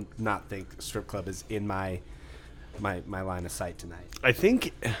 But I do not think strip club is in my line of sight tonight. I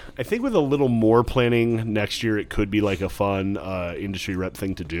think with a little more planning next year, it could be like a fun industry rep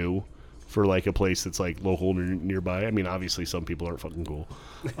thing to do for like a place that's like local nearby. I mean, obviously some people aren't fucking cool,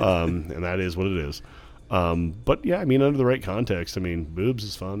 and that is what it is. But yeah, I mean, under the right context, I mean, boobs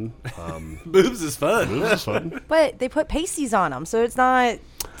is fun. Boobs is fun. Boobs is fun. But they put pasties on them, so it's not.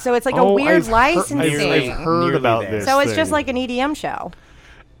 So it's like a weird licensing. I've heard about there. this. So it's thing. just like an EDM show.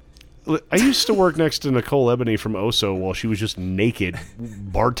 I used to work next to Nicole Ebony from Oso while she was just naked,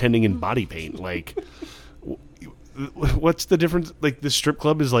 bartending in body paint. Like, what's the difference? Like, the strip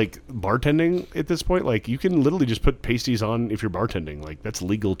club is like bartending at this point. Like, you can literally just put pasties on if you're bartending. Like, that's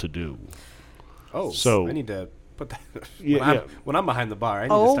legal to do. Oh, so I need to put that when I'm behind the bar. I need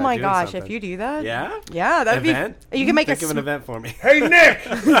to Oh start my doing gosh! something. If you do that, yeah, that'd event? be. You can make Think of an event for me. Hey, Nick!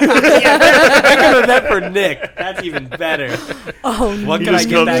 Make an event for Nick. That's even better. Oh, what He can I just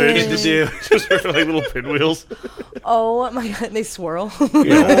get comes that in. kid to do? Just with, like little pinwheels. Oh my god! They swirl Oh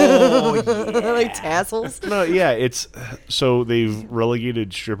yeah. like tassels. No, yeah, it's so they've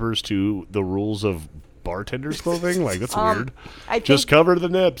relegated strippers to the rules of bartender's clothing. Like, that's weird. Just cover the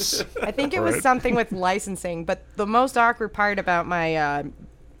nips. I think it was something with licensing, but the most awkward part about my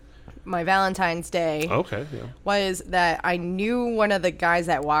my Valentine's Day was that I knew one of the guys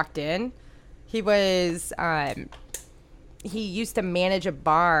that walked in. He was he used to manage a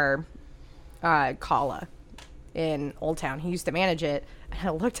bar, Kala, in Old Town. He used to manage it. And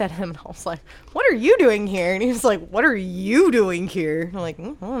I looked at him and I was like, what are you doing here? And he was like, what are you doing here? And I'm like, I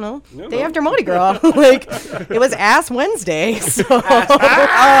don't know. Day after Mardi Gras. Like, it was Ass Wednesday. So.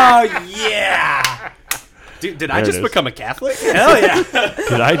 Oh, yeah. Dude, did I just become a Catholic? Hell yeah.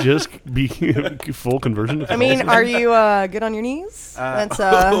 Did I just be full conversion to I mean, are you good on your knees? That's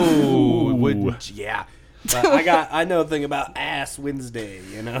yeah. But I know a thing about Ass Wednesday,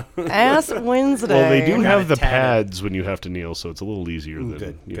 Ass Wednesday. Well, they do have the tatted. pads when you have to kneel, so it's a little easier than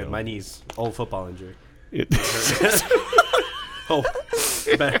Good. you know. My knees, old football injury. Oh, was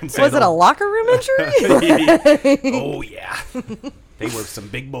it a locker room injury? Oh yeah, they were some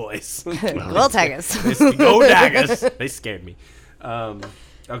big boys. Well, Tigers. Go Daggers. They scared me.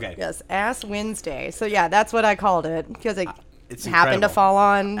 Okay. Yes, Ass Wednesday. So yeah, that's what I called it because it It's happened to incredible. fall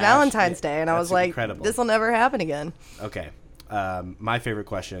on Ash, Valentine's yeah, Day, and I that's was like, incredible. this will never happen again. Okay. My favorite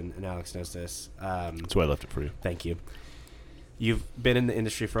question, and Alex knows this. that's why I left it for you. Thank you. You've been in the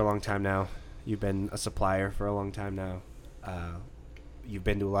industry for a long time now. You've been a supplier for a long time now. You've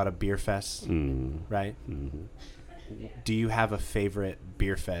been to a lot of beer fests, right? Mm-hmm. Do you have a favorite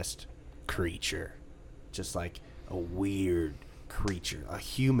beer fest creature? Just like a weird creature, a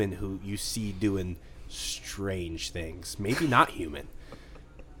human who you see doing strange things. Maybe not human.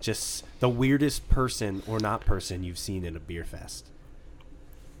 Just the weirdest person or not person you've seen in a beer fest.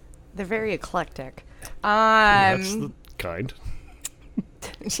 They're very eclectic. That's the kind.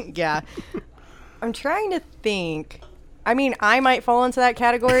 Yeah. I'm trying to think. I mean, I might fall into that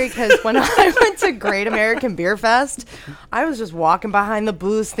category because when I went to Great American Beer Fest, I was just walking behind the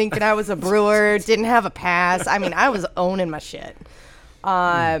booth thinking I was a brewer, didn't have a pass. I mean, I was owning my shit.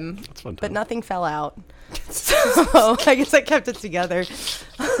 That's fun. But nothing fell out. So I guess I kept it together.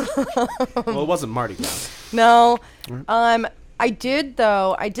 Well, it wasn't Mardi Gras. No. I did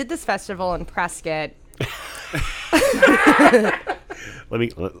this festival in Prescott. Let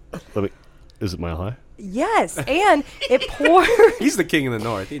me. Is it Mile High? Yes, and it poured. He's the king of the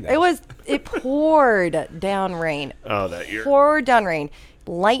north. He knows. It poured down rain. Oh, that year. Poured down rain.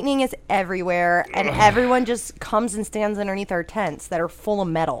 Lightning is everywhere, and everyone just comes and stands underneath our tents that are full of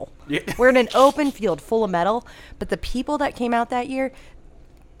metal. Yeah. We're in an open field full of metal, but the people that came out that year,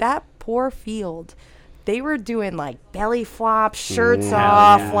 that poor field, they were doing like belly flops, shirts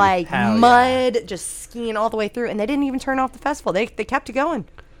off, yeah. like Hell mud, just skiing all the way through, and they didn't even turn off the festival. They kept it going.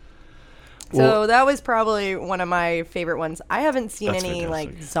 So that was probably one of my favorite ones. I haven't seen That's any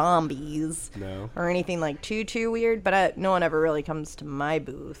fantastic. like zombies or anything like too weird, but no one ever really comes to my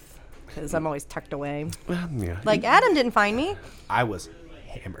booth because I'm always tucked away. Yeah. Like Adam didn't find me. I was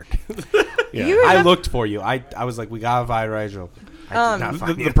hammered. Yeah. You I remember- looked for you. I was like, we gotta find Rachael. I did not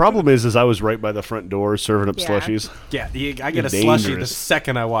find The you. problem is I was right by the front door serving up Yeah. slushies. Yeah, I get a Dangerous. slushie the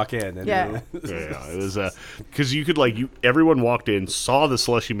second I walk in. And Yeah. Yeah, it was because you could everyone walked in, saw the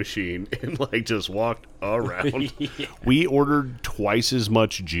slushy machine, and like just walked around. We ordered twice as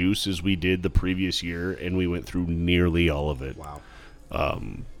much juice as we did the previous year, and we went through nearly all of it. Wow.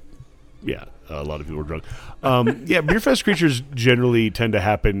 Yeah, a lot of people were drunk. Yeah, Beer Fest creatures generally tend to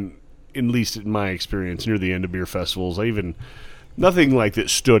happen, at least in my experience, near the end of beer festivals. Nothing like that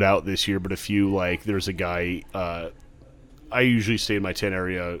stood out this year, but a few, like there's a guy, I usually stay in my tent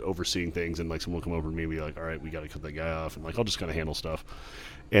area overseeing things, and like someone will come over to me and be like, all right, we got to cut that guy off, and like I'll just kind of handle stuff.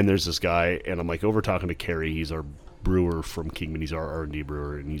 And there's this guy, and I'm like over talking to Kerry, he's our brewer from Kingman, he's our R&D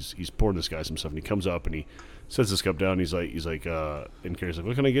brewer, and he's pouring this guy some stuff, and he comes up and he sets his cup down, and he's like, and Kerry's like,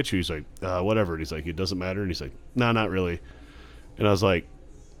 what can I get you? He's like, whatever, and he's like, it doesn't matter, and he's like, nah, not really. And I was like,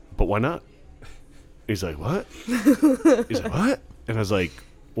 but why not? He's like, what? He's like, what? And I was like,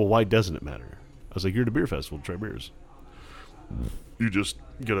 well, why doesn't it matter? I was like, you're at a beer festival, try beers. You just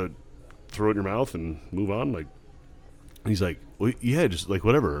gotta throw it in your mouth and move on. Like, and he's like, well, yeah, just like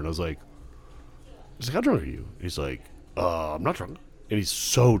whatever. And I was like, how drunk are you? He's like, I'm not drunk. And he's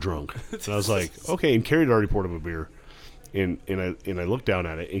so drunk. And I was like, okay. And Carrie had already poured him a beer, and I looked down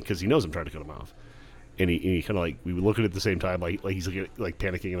at it because he knows I'm trying to cut him off. And he kind of like, we would look at it at the same time, like he's like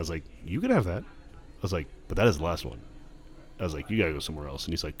panicking. And I was like, you can have that. I was like, but that is the last one. I was like, you gotta go somewhere else.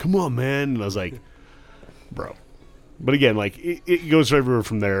 And he's like, come on, man. And I was like, bro. But again, like it goes everywhere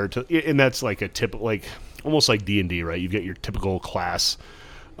from there to, and that's like a typical, like almost like D&D, right? You've got your typical class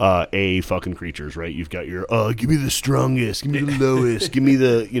A fucking creatures, right? You've got your give me the strongest, give me the lowest, give me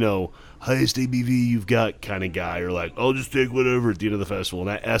the highest ABV you've got kind of guy, or like I'll just take whatever at the end of the festival, and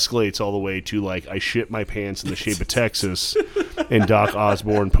that escalates all the way to like I shit my pants in the shape of Texas, and Doc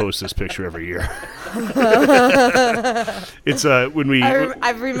Osborne posts this picture every year. It's when we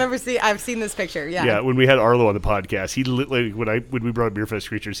I've seen this picture. Yeah. when we had Arlo on the podcast, he when we brought Beer Fest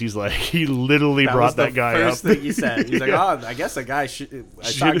creatures, he literally brought that guy up. First thing he said, he's like, "Oh, I guess a guy I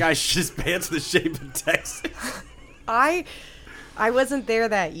saw a guy shit his pants in the shape of Texas." I wasn't there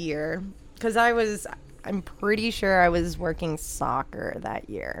that year because I'm pretty sure I was working soccer that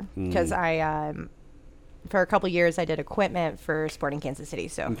year because I for a couple years I did equipment for Sporting Kansas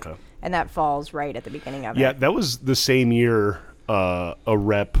City, and that falls right at the beginning of it. Yeah, that was the same year a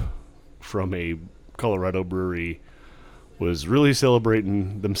rep from a Colorado brewery was really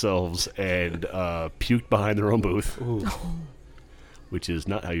celebrating themselves and puked behind their own booth, which is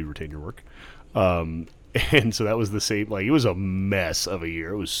not how you retain your work. And so that was the same, like, it was a mess of a year.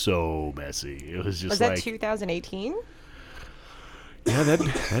 It was so messy. It was just that 2018? Yeah,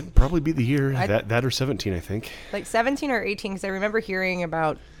 that'd probably be the year. That or 17, I think. Like 17 or 18, because I remember hearing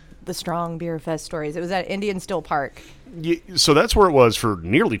about the strong beer fest stories. It was at Indian Still Park. Yeah, so that's where it was for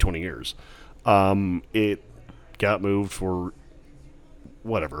nearly 20 years. It got moved for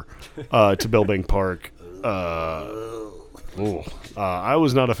whatever to Billbank Park. I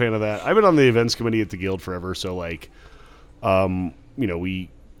was not a fan of that. I've been on the events committee at the Guild forever, so like, we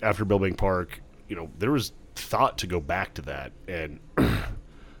after Billbank Park, there was thought to go back to that, and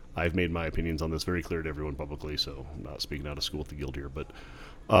I've made my opinions on this very clear to everyone publicly, so I'm not speaking out of school at the Guild here, but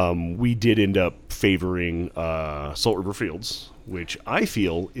we did end up favoring Salt River Fields, which I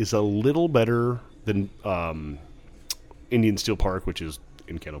feel is a little better than Indian Steel Park, which is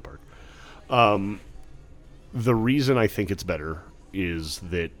in Cano Park. The reason I think it's better is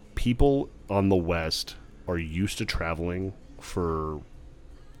that people on the West are used to traveling for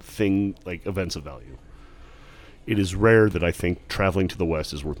events of value. It is rare that I think traveling to the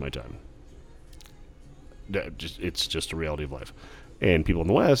West is worth my time. It's just a reality of life. And people in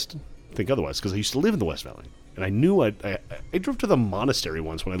the West think otherwise, because I used to live in the West Valley. And I knew I drove to the monastery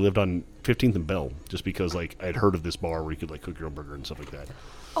once when I lived on 15th and Bell, just because like I had heard of this bar where you could like cook your own burger and stuff like that.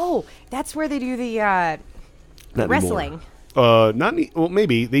 Oh, that's where they do the wrestling.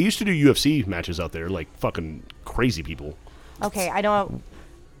 Maybe they used to do UFC matches out there, like fucking crazy people. Okay,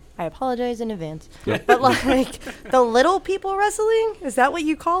 I apologize in advance. But like the little people wrestling, is that what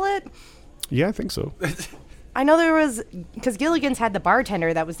you call it? Yeah, I think so. I know there was, because Gilligan's had the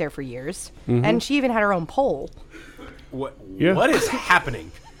bartender that was there for years, and she even had her own pole. What is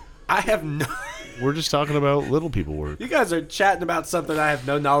happening? I have no. We're just talking about little people work. You guys are chatting about something I have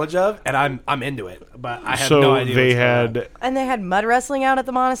no knowledge of, and I'm into it, but I have so no idea. They had, and they had mud wrestling out at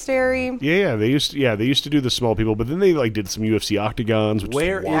the monastery. yeah, they used to do the small people, but then they like did some UFC octagons. Which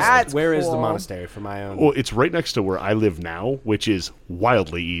Where is the monastery for my own? Well, it's right next to where I live now, which is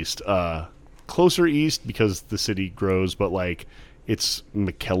wildly east, closer east because the city grows, but like it's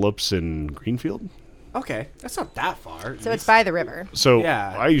McKellips and Greenfield. Okay, that's not that far. So it's by the river. So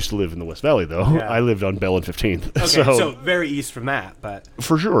Yeah. I used to live in the West Valley, though. Yeah. I lived on Bell and 15th. Okay, so so very east from that, but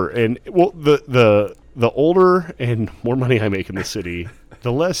for sure. And well, the older and more money I make in the city,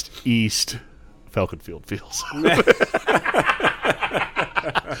 the less east Falcon Field feels.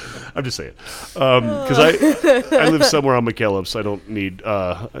 I'm just saying, because I live somewhere on McKellips. I don't need.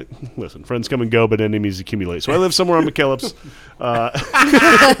 Listen, friends come and go, but enemies accumulate. So I live somewhere on McKellips,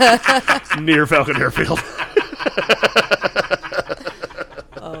 near Falcon Airfield.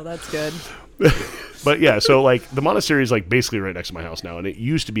 Oh, that's good. But yeah, so like the monastery is like basically right next to my house now, and it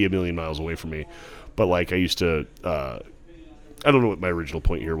used to be a million miles away from me. But like I used to, I don't know what my original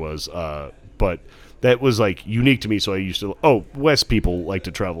point here was, but that was like unique to me. So I used to, West people like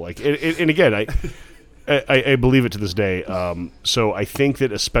to travel, like, and again, I believe it to this day. So I think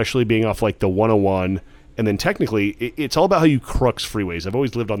that especially being off like the 101, and then technically it's all about how you crux freeways. I've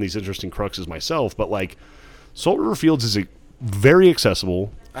always lived on these interesting cruxes myself, but like Salt River Fields is very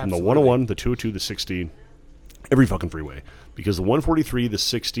accessible from the 101, the 202, the 60, every fucking freeway. Because the 143, the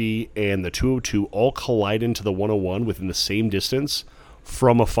 60, and the 202 all collide into the 101 within the same distance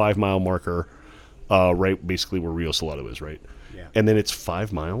from a 5-mile marker, right basically where Rio Salado is, right? Yeah. And then it's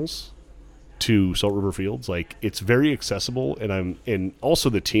 5 miles to Salt River Fields. Like, it's very accessible, and also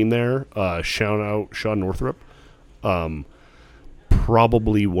the team there, shout out Sean Northrup,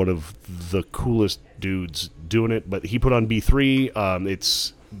 probably one of the coolest dudes doing it, but he put on B3.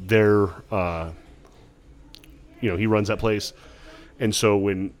 It's their, he runs that place. And so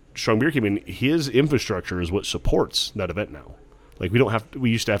when Strong Beer came in, his infrastructure is what supports that event now. Like, we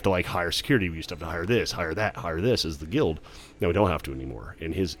used to have to like hire security. We used to have to hire this, hire that, hire this as the guild. Now we don't have to anymore.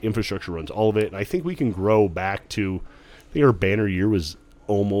 And his infrastructure runs all of it. And I think we can grow back to, I think our banner year was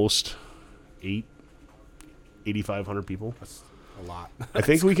almost 8,500 people. that's a lot. I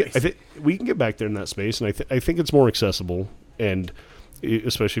think we can get back there in that space, and I think it's more accessible, and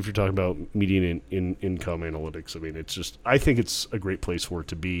especially if you're talking about median income analytics. I mean, I think it's a great place for it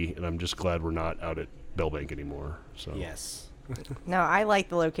to be, and I'm just glad we're not out at Bellbank anymore. So Yes. No, I like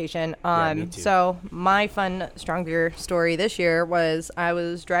the location. Yeah, me too. So my fun Strong Beer story this year was I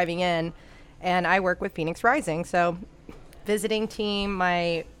was driving in, and I work with Phoenix Rising. So visiting team,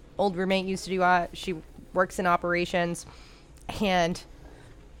 my old roommate used to do. She works in operations, and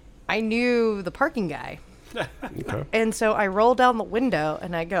I knew the parking guy. okay. And so I roll down the window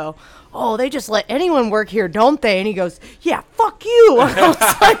and I go, "Oh, they just let anyone work here, don't they?" And he goes, "Yeah, fuck you." I was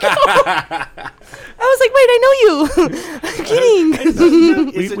like, "Wait, I know you." I'm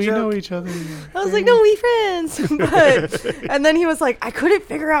kidding. we know each other. I was like, "No, we friends." And then he was like, "I couldn't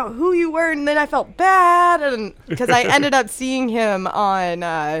figure out who you were," and then I felt bad, and because I ended up seeing him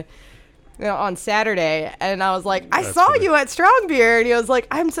on Saturday, and I was like, I saw funny. you at Strong Beer, and he was like,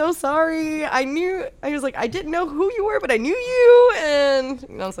 I'm so sorry. I was like, I didn't know who you were, but I knew you, and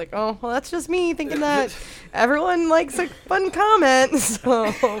I was like, oh, well, that's just me thinking that everyone likes a fun comment,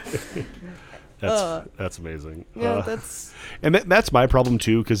 so. That's amazing. Yeah, that's. And that's my problem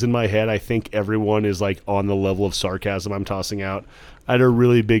too, because in my head, I think everyone is like on the level of sarcasm I'm tossing out. I had a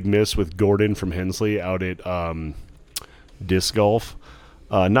really big miss with Gordon from Hensley out at disc golf.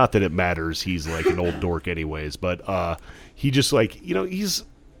 Not that it matters. He's like an old dork anyways, but he just like, he's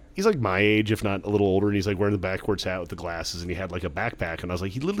like my age, if not a little older, and he's like wearing the backwards hat with the glasses, and he had like a backpack, and I was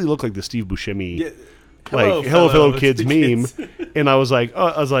like, he literally looked like the Steve Buscemi, like hello kids meme. And I was like,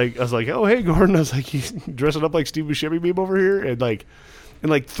 oh, hey Gordon, I was like, he's dressing up like Steve Buscemi meme over here, and like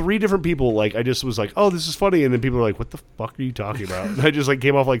 3 different people, like I just was like, oh, this is funny, and then people are like, what the fuck are you talking about? And I just like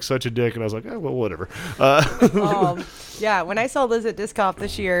came off like such a dick, and I was like, well, whatever. Yeah, when I saw Liz at Disc Golf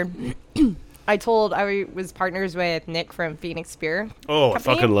this year, I was partners with Nick from Phoenix Beer. Oh, Company.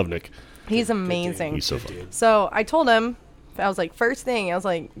 I fucking love Nick. He's amazing. He's so fun. So I told him, I was like, first thing, I was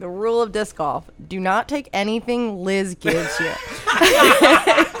like, the rule of disc golf: do not take anything Liz gives you.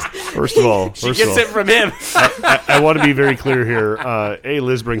 First of all, She gets it from him. I want to be very clear here.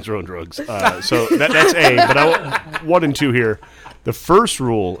 Liz brings her own drugs. So that's A. But 1 and 2 here. The first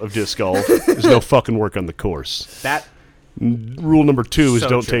rule of disc golf is no fucking work on the course. That Rule number 2 is So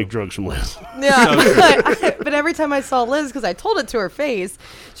don't true. take drugs from Liz. Yeah, but every time I saw Liz, because I told it to her face,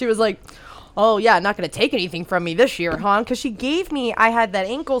 she was like, oh yeah, not gonna take anything from me this year, huh? Because I had that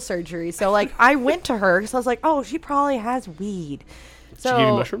ankle surgery, so like I went to her because I was like, oh, she probably has weed. So She gave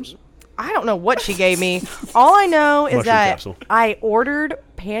you mushrooms? I don't know what she gave me. All I know is Mushroom that capsule. I ordered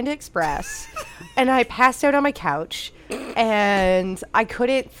Panda Express and I passed out on my couch and I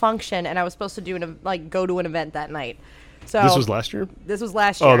couldn't function, and I was supposed to go to an event that night. So This was last year? This was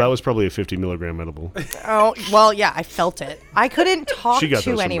last year. Oh, that was probably a 50 milligram edible. Oh, well, yeah, I felt it. I couldn't talk She got to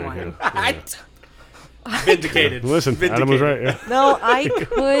those from anyone. Vindicated. Listen, Adam was right. Yeah. No, I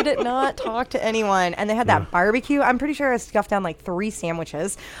could not talk to anyone. And they had that barbecue. I'm pretty sure I stuffed down like 3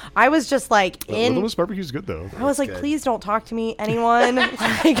 sandwiches. I was just like Wilderness barbecue's good, though. I was like, good. please don't talk to me, anyone. Like,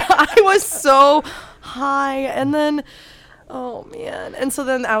 I was so high. And then, oh man. And so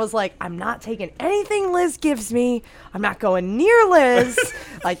then I was like, I'm not taking anything Liz gives me. I'm not going near Liz.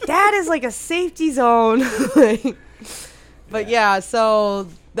 Like, that is like a safety zone. But yeah, so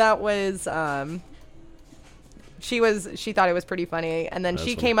that was, she thought it was pretty funny. And then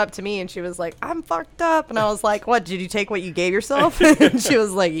she came up to me and she was like, I'm fucked up. And I was like, what, did you take what you gave yourself? And she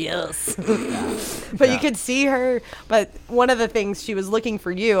was like, yes. But you could see her. But one of the things, she was looking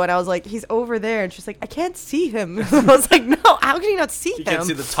for you. And I was like, he's over there. And she's like, I can't see him. I was like, no, how can you not see You him? can't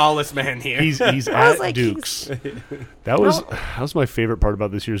see the tallest man here. He's was at like, Duke's. That was my favorite part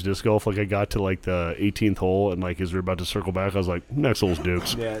about this year's disc golf. Like, I got to like the 18th hole, and like as we were about to circle back, I was like, next hole's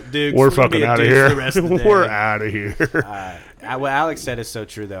Duke's. Yeah, Duke's. We're We're gonna be fucking at out of Duke's here. the rest of the day. We're out of here. What Alex said is so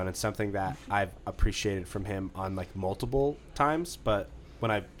true, though, and it's something that I've appreciated from him on like multiple times. But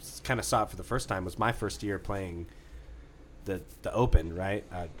when I kind of saw it for the first time, was my first year playing the Open, right?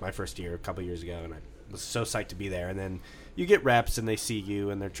 My first year a couple years ago, and I was so psyched to be there. And then you get reps, and they see you,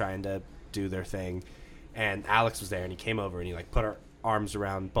 and they're trying to do their thing. And Alex was there, and he came over, and he like put our arms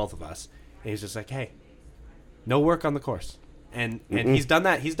around both of us, and he's just like, "Hey, no work on the course." And he's done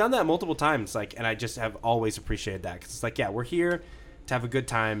that. He's done that multiple times. Like, and I just have always appreciated that, because it's like, yeah, we're here to have a good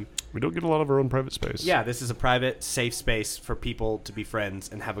time. We don't get a lot of our own private space. Yeah, this is a private, safe space for people to be friends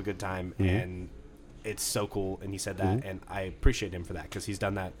and have a good time, and it's so cool. And he said that, and I appreciate him for that, because he's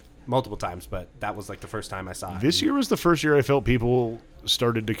done that multiple times. But that was like the first time I saw it. This year was the first year I felt people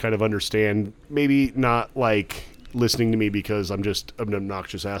started to kind of understand, maybe not like listening to me because I'm just an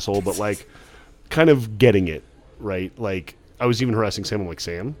obnoxious asshole, but like kind of getting it, right? Like, I was even harassing Sam. I'm like,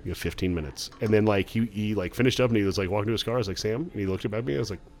 Sam, you have 15 minutes. And then like he like finished up and he was like walking to his car. I was like, Sam, and he looked up at me. I was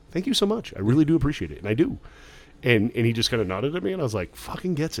like, thank you so much. I really do appreciate it. And I do. And he just kind of nodded at me, and I was like,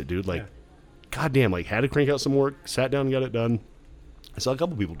 fucking gets it, dude. Like, goddamn, like had to crank out some work, sat down and got it done. I saw a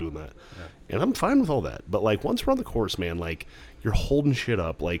couple people doing that. Yeah. And I'm fine with all that. But like once we're on the course, man, like you're holding shit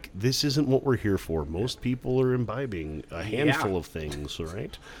up. Like, this isn't what we're here for. Most people are imbibing a handful of things, all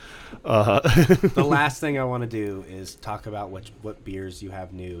right? The last thing I want to do is talk about what beers you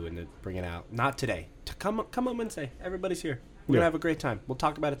have new and to bring it out. Not today. Come on Wednesday. Everybody's here. We're gonna have a great time. We'll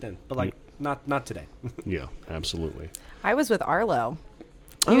talk about it then. But like not today. Yeah, absolutely. I was with Arlo.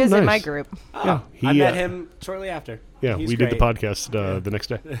 Oh, He was in my nice. group. Yeah, I met him shortly after. Yeah, He's we did the great. podcast the next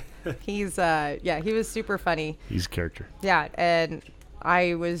day. He's he was super funny. He's a character. Yeah, and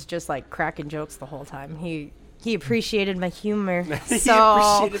I was just like cracking jokes the whole time. He appreciated my humor. He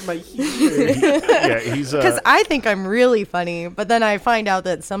So appreciated my humor. Yeah, he's because I think I'm really funny, but then I find out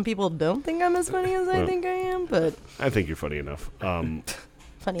that some people don't think I'm as funny as I think I am. But I think you're funny enough.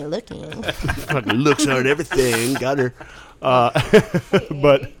 funny looking. Fucking looks are and everything. Got her.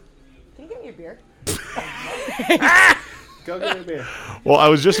 But Can you get me a beer? Go get a beer. well, I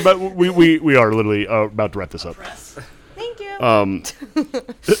was just about. We are literally about to wrap this up. Thank you.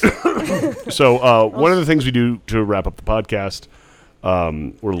 So one of the things we do to wrap up the podcast,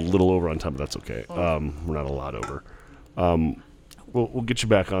 we're a little over on time, but that's okay. We're not a lot over. We'll get you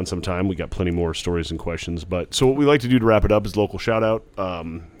back on sometime. We got plenty more stories and questions. But so what we like to do to wrap it up is local shout out.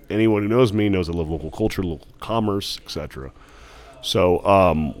 Anyone who knows me knows I love local culture, local commerce, etc.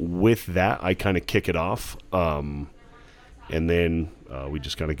 So with that, I kind of kick it off, and then we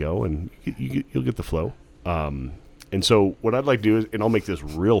just kind of go, and you'll get the flow. And so what I'd like to do is, and I'll make this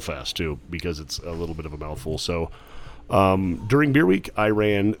real fast too, because it's a little bit of a mouthful. So during Beer Week, I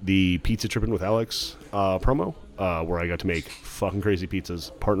ran the Pizza Trippin' with Alex promo, where I got to make fucking crazy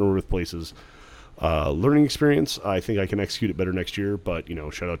pizzas, partner with places. Learning experience. I think I can execute it better next year, but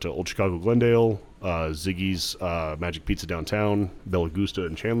shout out to Old Chicago Glendale, Ziggy's Magic Pizza downtown, Bella Gusta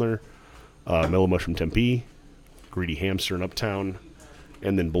in Chandler, Mellow Mushroom Tempe, Greedy Hamster in Uptown,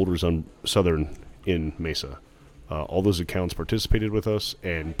 and then Boulders on Southern in Mesa. All those accounts participated with us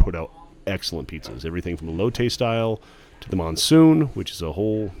and put out excellent pizzas. Everything from the low taste style to the Monsoon, which is a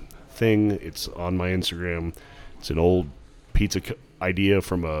whole thing. It's on my Instagram. It's an old pizza idea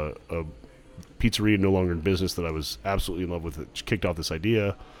from a pizzeria no longer in business that I was absolutely in love with, it kicked off this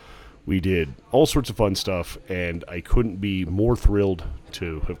idea. We did all sorts of fun stuff, and I couldn't be more thrilled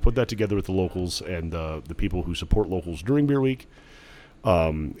to have put that together with the locals and the people who support locals during Beer Week.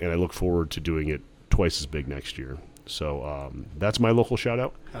 And I look forward to doing it twice as big next year. So that's my local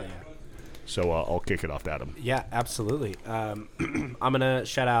shout-out. Oh, yeah. So I'll kick it off to Adam. Yeah, absolutely. I'm going to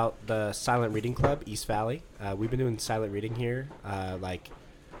shout out the Silent Reading Club, East Valley. We've been doing silent reading here like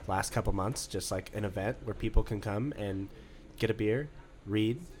last couple months, just like an event where people can come and get a beer,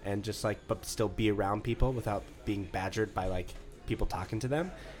 read, and just like but still be around people without being badgered by like people talking to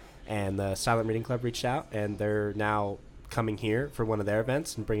them. And the Silent Reading Club reached out, and they're now coming here for one of their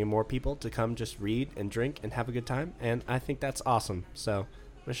events and bringing more people to come just read and drink and have a good time. And I think that's awesome. So I'm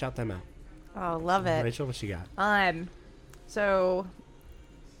going to shout them out. Oh, love it. Rachel, what you got? So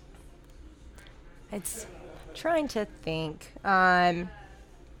it's trying to think.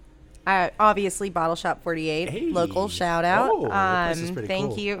 Obviously Bottle Shop 48, Hey. local shout out. Oh, that place is pretty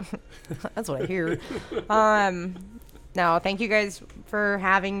thank cool. you. That's what I hear. No, thank you guys for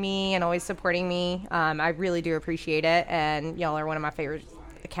having me and always supporting me. I really do appreciate it, and y'all are one of my favorite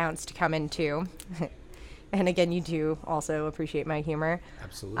accounts to come into. And again, you do also appreciate my humor.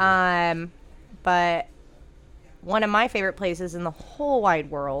 Absolutely. But one of my favorite places in the whole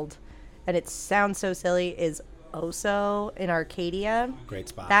wide world, and it sounds so silly, is Oso in Arcadia. Great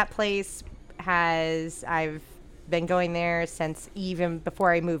spot. That place I've been going there since even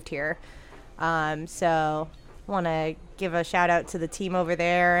before I moved here. So I want to give a shout out to the team over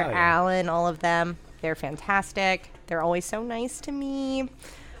there, Oh, yeah. Alan, all of them. They're fantastic. They're always so nice to me.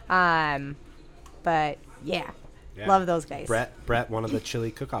 But yeah. Yeah. Love those guys. Brett, one of the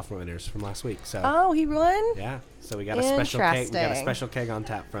chili cook-off winners from last week. So Oh, he won? yeah, so we got a special keg. We got a Interesting. special keg on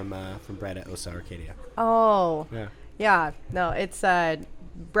tap from Brett at Osa Arcadia. Oh. Yeah. Yeah. No, it's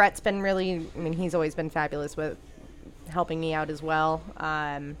Brett's been really, I mean, he's always been fabulous with helping me out as well.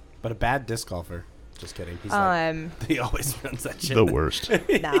 But a bad disc golfer. Just kidding. He's like, he always runs that shit. The worst.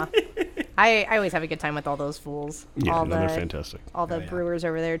 Nah. I always have a good time with all those fools. Yeah, all no, they're fantastic. All the Oh, yeah. brewers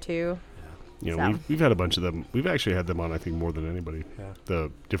over there too. You know, So. we've had a bunch of them. We've actually had them on, I think, more than anybody. Yeah.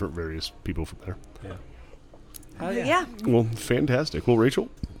 The different various people from there. Yeah. Hell Yeah. Well, fantastic. Well, Rachel,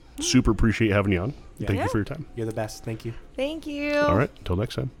 super appreciate having you on. Yeah. Thank Yeah. you for your time. You're the best. Thank you. Thank you. All right. Until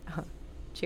next time.